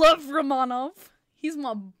 I love Romanov. He's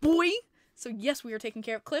my boy. So yes, we are taking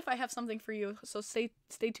care of Cliff. I have something for you, so stay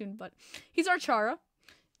tuned. But he's our Chara.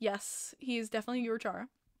 Yes, he is definitely your Chara.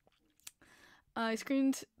 I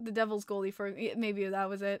screened the Devils goalie for maybe that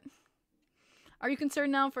was it. Are you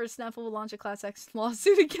concerned now for Snaffle will launch a Class X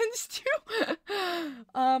lawsuit against you?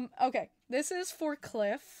 Okay, this is for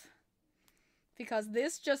Cliff, because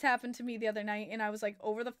this just happened to me the other night, and I was like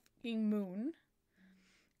over the fucking moon.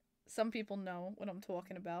 Some people know what I'm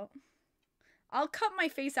talking about. I'll cut my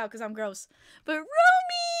face out because I'm gross. But Romy!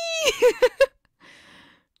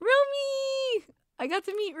 Romy! I got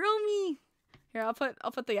to meet Romy. Here, I'll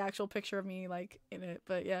put the actual picture of me like in it.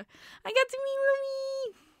 But yeah, I got to meet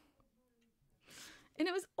Romy, and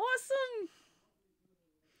it was awesome.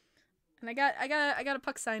 And I got a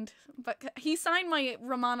puck signed, but he signed my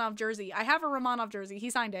Romanov jersey. I have a Romanov jersey. He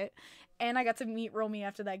signed it, and I got to meet Romy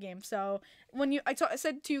after that game. So when I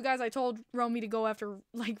said to you guys, I told Romy to go after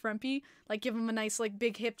like Rempy, like give him a nice like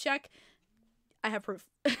big hip check. I have proof.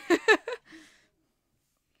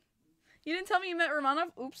 You didn't tell me you met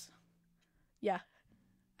Romanov? Oops. Yeah.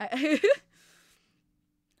 I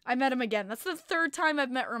met him again. That's the third time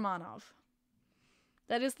I've met Romanov.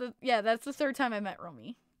 That's the third time I met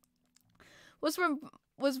Romy. Was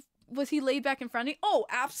he laid back in front of me? Oh,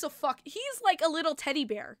 abso-fuck. He's like a little teddy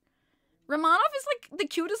bear. Romanov is like the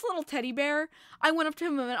cutest little teddy bear. I went up to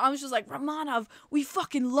him and I was just like, Romanov, we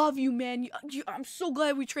fucking love you, man. I'm so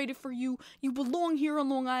glad we traded for you. You belong here on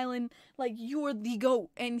Long Island. Like, you're the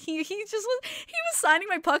GOAT. And he was signing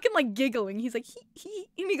my puck and like giggling. He's like,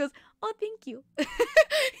 and he goes, oh, thank you. He's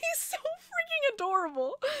so freaking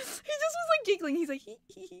adorable. He just was like giggling. He's like, he.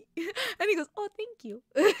 And he goes, oh, thank you.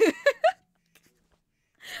 Like,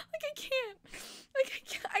 I can't.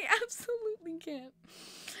 I absolutely can't.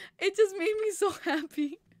 It just made me so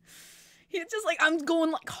happy. He's just like, I'm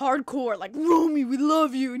going like hardcore, like, Romy, we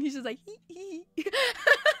love you. And he's just like, hee.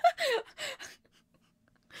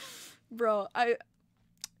 Bro,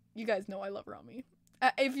 you guys know I love Romy.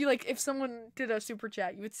 If someone did a super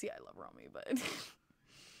chat, you would see I love Romy, but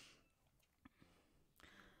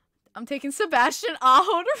I'm taking Sebastian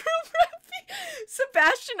Aho to room Rempy.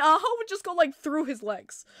 Sebastian Aho would just go like through his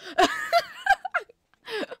legs.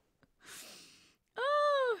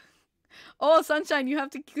 Oh, Sunshine, you're gonna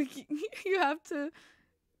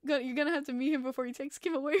have to meet him before he takes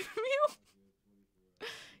Kim away from you.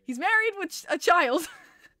 He's married with a child.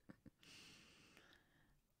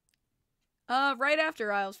 Right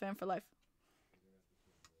after Isles fan for life.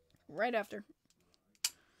 Right after.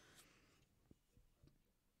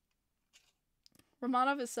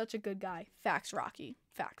 Romanov is such a good guy. Facts, Rocky.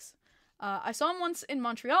 Facts. I saw him once in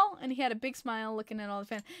Montreal, and he had a big smile looking at all the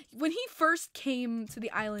fans. When he first came to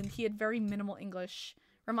the island, he had very minimal English.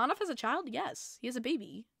 Romanov has a child? Yes. He has a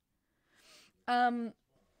baby. I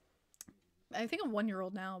think a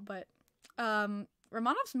 1-year-old now, but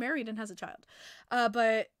Romanov's married and has a child.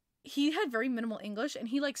 But he had very minimal English, and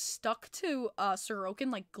he like stuck to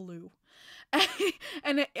Sorokin like glue.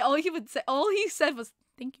 And all he said was,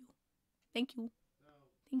 thank you. Thank you.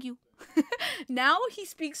 Thank you. Now he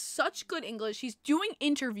speaks such good English. He's doing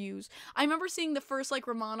interviews. I remember seeing the first like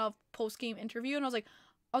Romanov post-game interview, and I was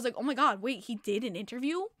like, oh my god, wait, he did an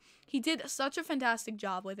interview? He did such a fantastic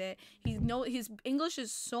job with it. His English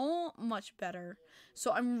is so much better.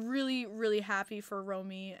 So I'm really, really happy for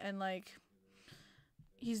Romy, and like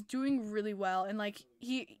he's doing really well, and like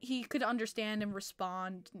he could understand and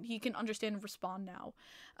respond. He can understand and respond now.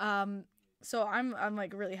 So I'm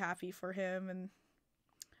like really happy for him. And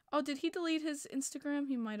oh, did he delete his Instagram?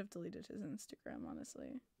 He might have deleted his Instagram,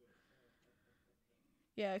 honestly.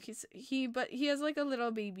 Yeah, but he has like a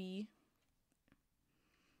little baby.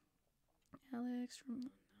 Alex from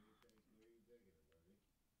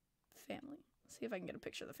family. Let's see if I can get a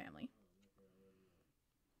picture of the family.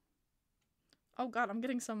 Oh god, I'm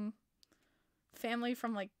getting some family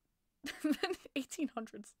from like the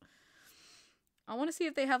 1800s. I want to see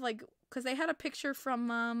if they have like, because they had a picture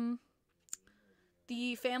from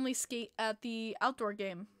the family skate at the outdoor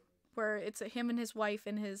game where it's him and his wife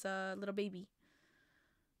and his little baby.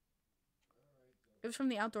 It was from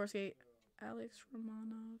the outdoor skate. Alex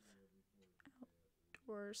Romanov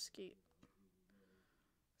outdoor skate.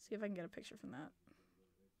 See if I can get a picture from that.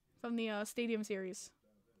 From the stadium series.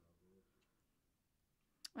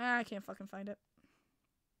 I can't fucking find it.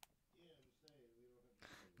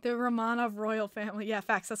 The Romanov royal family. Yeah,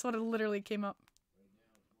 facts. That's what it literally came up.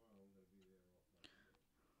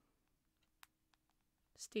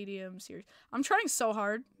 Stadium series. I'm trying so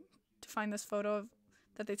hard to find this photo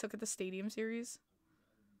that they took at the stadium series.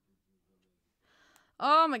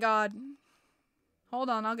 Oh my god. Hold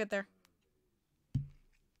on, I'll get there.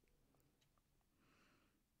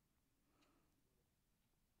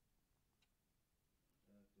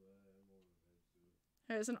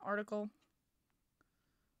 There's an article.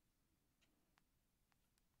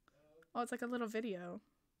 Oh, it's like a little video.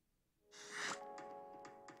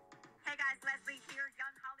 Hey guys, Leslie here.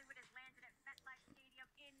 Young Hollywood has landed at MetLife Stadium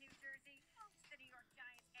in New Jersey. Hosts the New York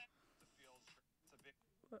Giants. The field, it's a big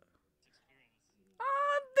experience.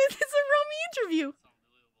 Oh, this is a Romy interview. It's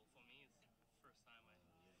unbelievable for me. It's the first time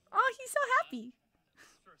Oh, he's so happy.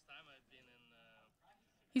 It's the first time I've been in.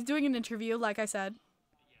 He's doing an interview, like I said.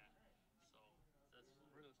 Yeah, so that's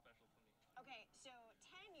really special for me. Okay, so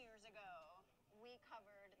 10 years ago, we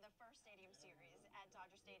covered the first stadium series at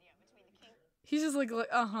Dodger Stadium between the Kings. He's just like,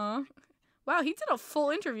 uh-huh. Wow, he did a full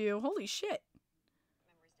interview. Holy shit.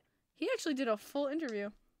 He actually did a full interview.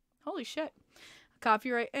 Holy shit.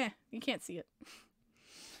 Copyright, you can't see it.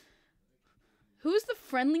 Who's the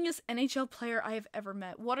friendliest NHL player I have ever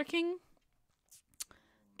met? Water King?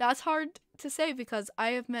 That's hard to say because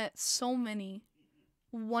I have met so many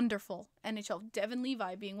wonderful NHL. Devin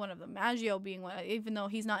Levi being one of them. Pageau being one. Even though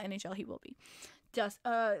he's not NHL, he will be. Just,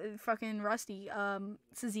 fucking Rusty.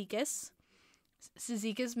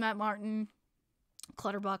 Cizikas, Matt Martin,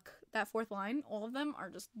 Clutterbuck. That fourth line, all of them are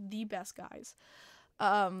just the best guys.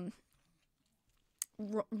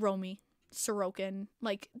 Romy, Sorokin.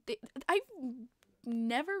 Like, I've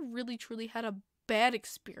never really truly had a bad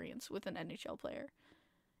experience with an NHL player.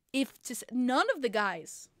 None of the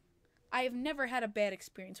guys, I have never had a bad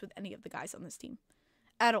experience with any of the guys on this team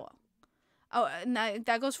at all. Oh, and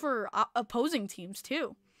that goes for opposing teams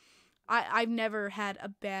too. I've never had a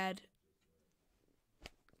bad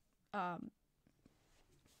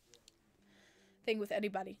thing with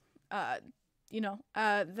anybody.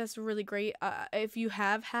 That's really great. If you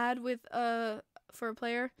have had with for a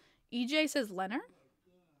player, EJ says Leonard.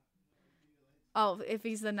 Oh, if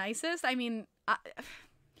he's the nicest, I mean,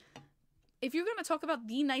 if you're gonna talk about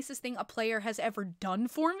the nicest thing a player has ever done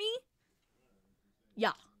for me,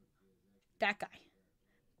 yeah, that guy.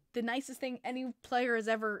 The nicest thing any player has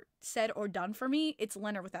ever said or done for me, it's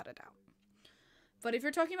Leonard without a doubt. But if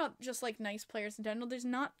you're talking about just like nice players in general,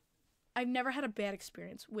 I've never had a bad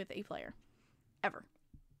experience with a player, ever.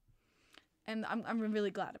 And I'm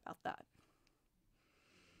really glad about that.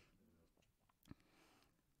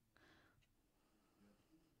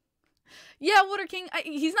 Yeah, Water King,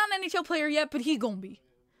 he's not an NHL player yet, but he gonna be.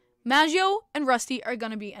 Pageau and Rusty are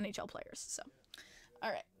gonna be NHL players. So,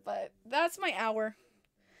 all right, but that's my hour,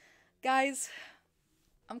 guys.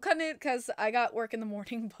 I'm cutting it because I got work in the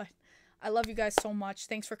morning, but I love you guys so much.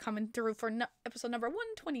 Thanks for coming through for episode number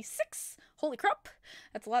 126. Holy crap.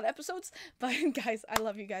 That's a lot of episodes. But guys, I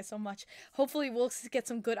love you guys so much. Hopefully we'll get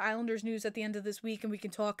some good Islanders news at the end of this week and we can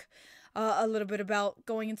talk a little bit about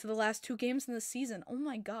going into the last 2 games in the season. Oh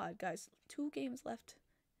my god, guys. 2 games left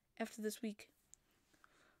after this week.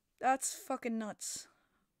 That's fucking nuts.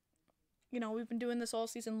 You know, we've been doing this all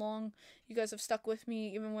season long. You guys have stuck with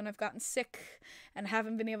me even when I've gotten sick and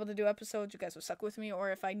haven't been able to do episodes. You guys have stuck with me,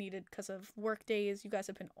 or if I needed because of work days, you guys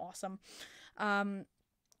have been awesome.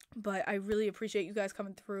 But I really appreciate you guys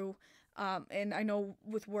coming through. And I know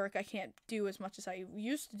with work I can't do as much as I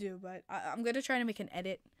used to do, but I'm going to try to make an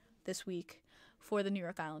edit this week for the New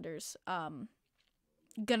York Islanders.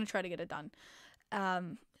 Gonna try to get it done.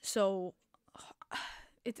 So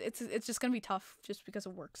it's just gonna be tough just because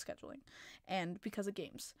of work scheduling and because of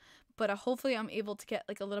games. But hopefully I'm able to get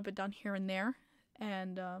like a little bit done here and there,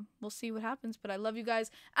 and we'll see what happens. But I love you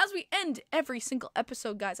guys. As we end every single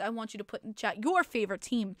episode, guys, I want you to put in chat your favorite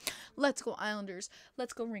team. Let's go Islanders.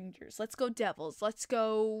 Let's go Rangers. Let's go Devils. Let's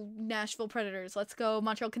go Nashville Predators. Let's go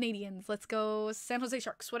Montreal Canadiens. Let's go San Jose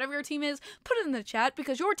Sharks. Whatever your team is, put it in the chat,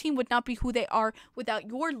 because your team would not be who they are without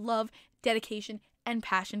your love, dedication, and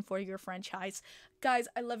passion for your franchise. Guys,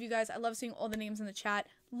 I love you guys. I love seeing all the names in the chat.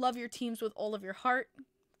 Love your teams with all of your heart.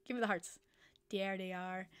 Give me the hearts. There they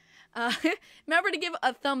are. Remember to give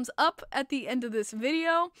a thumbs up at the end of this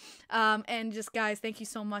video. And just, guys, thank you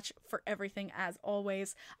so much for everything as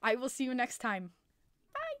always. I will see you next time.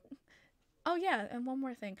 Bye. Oh, yeah, and one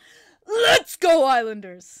more thing. Let's go,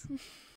 Islanders!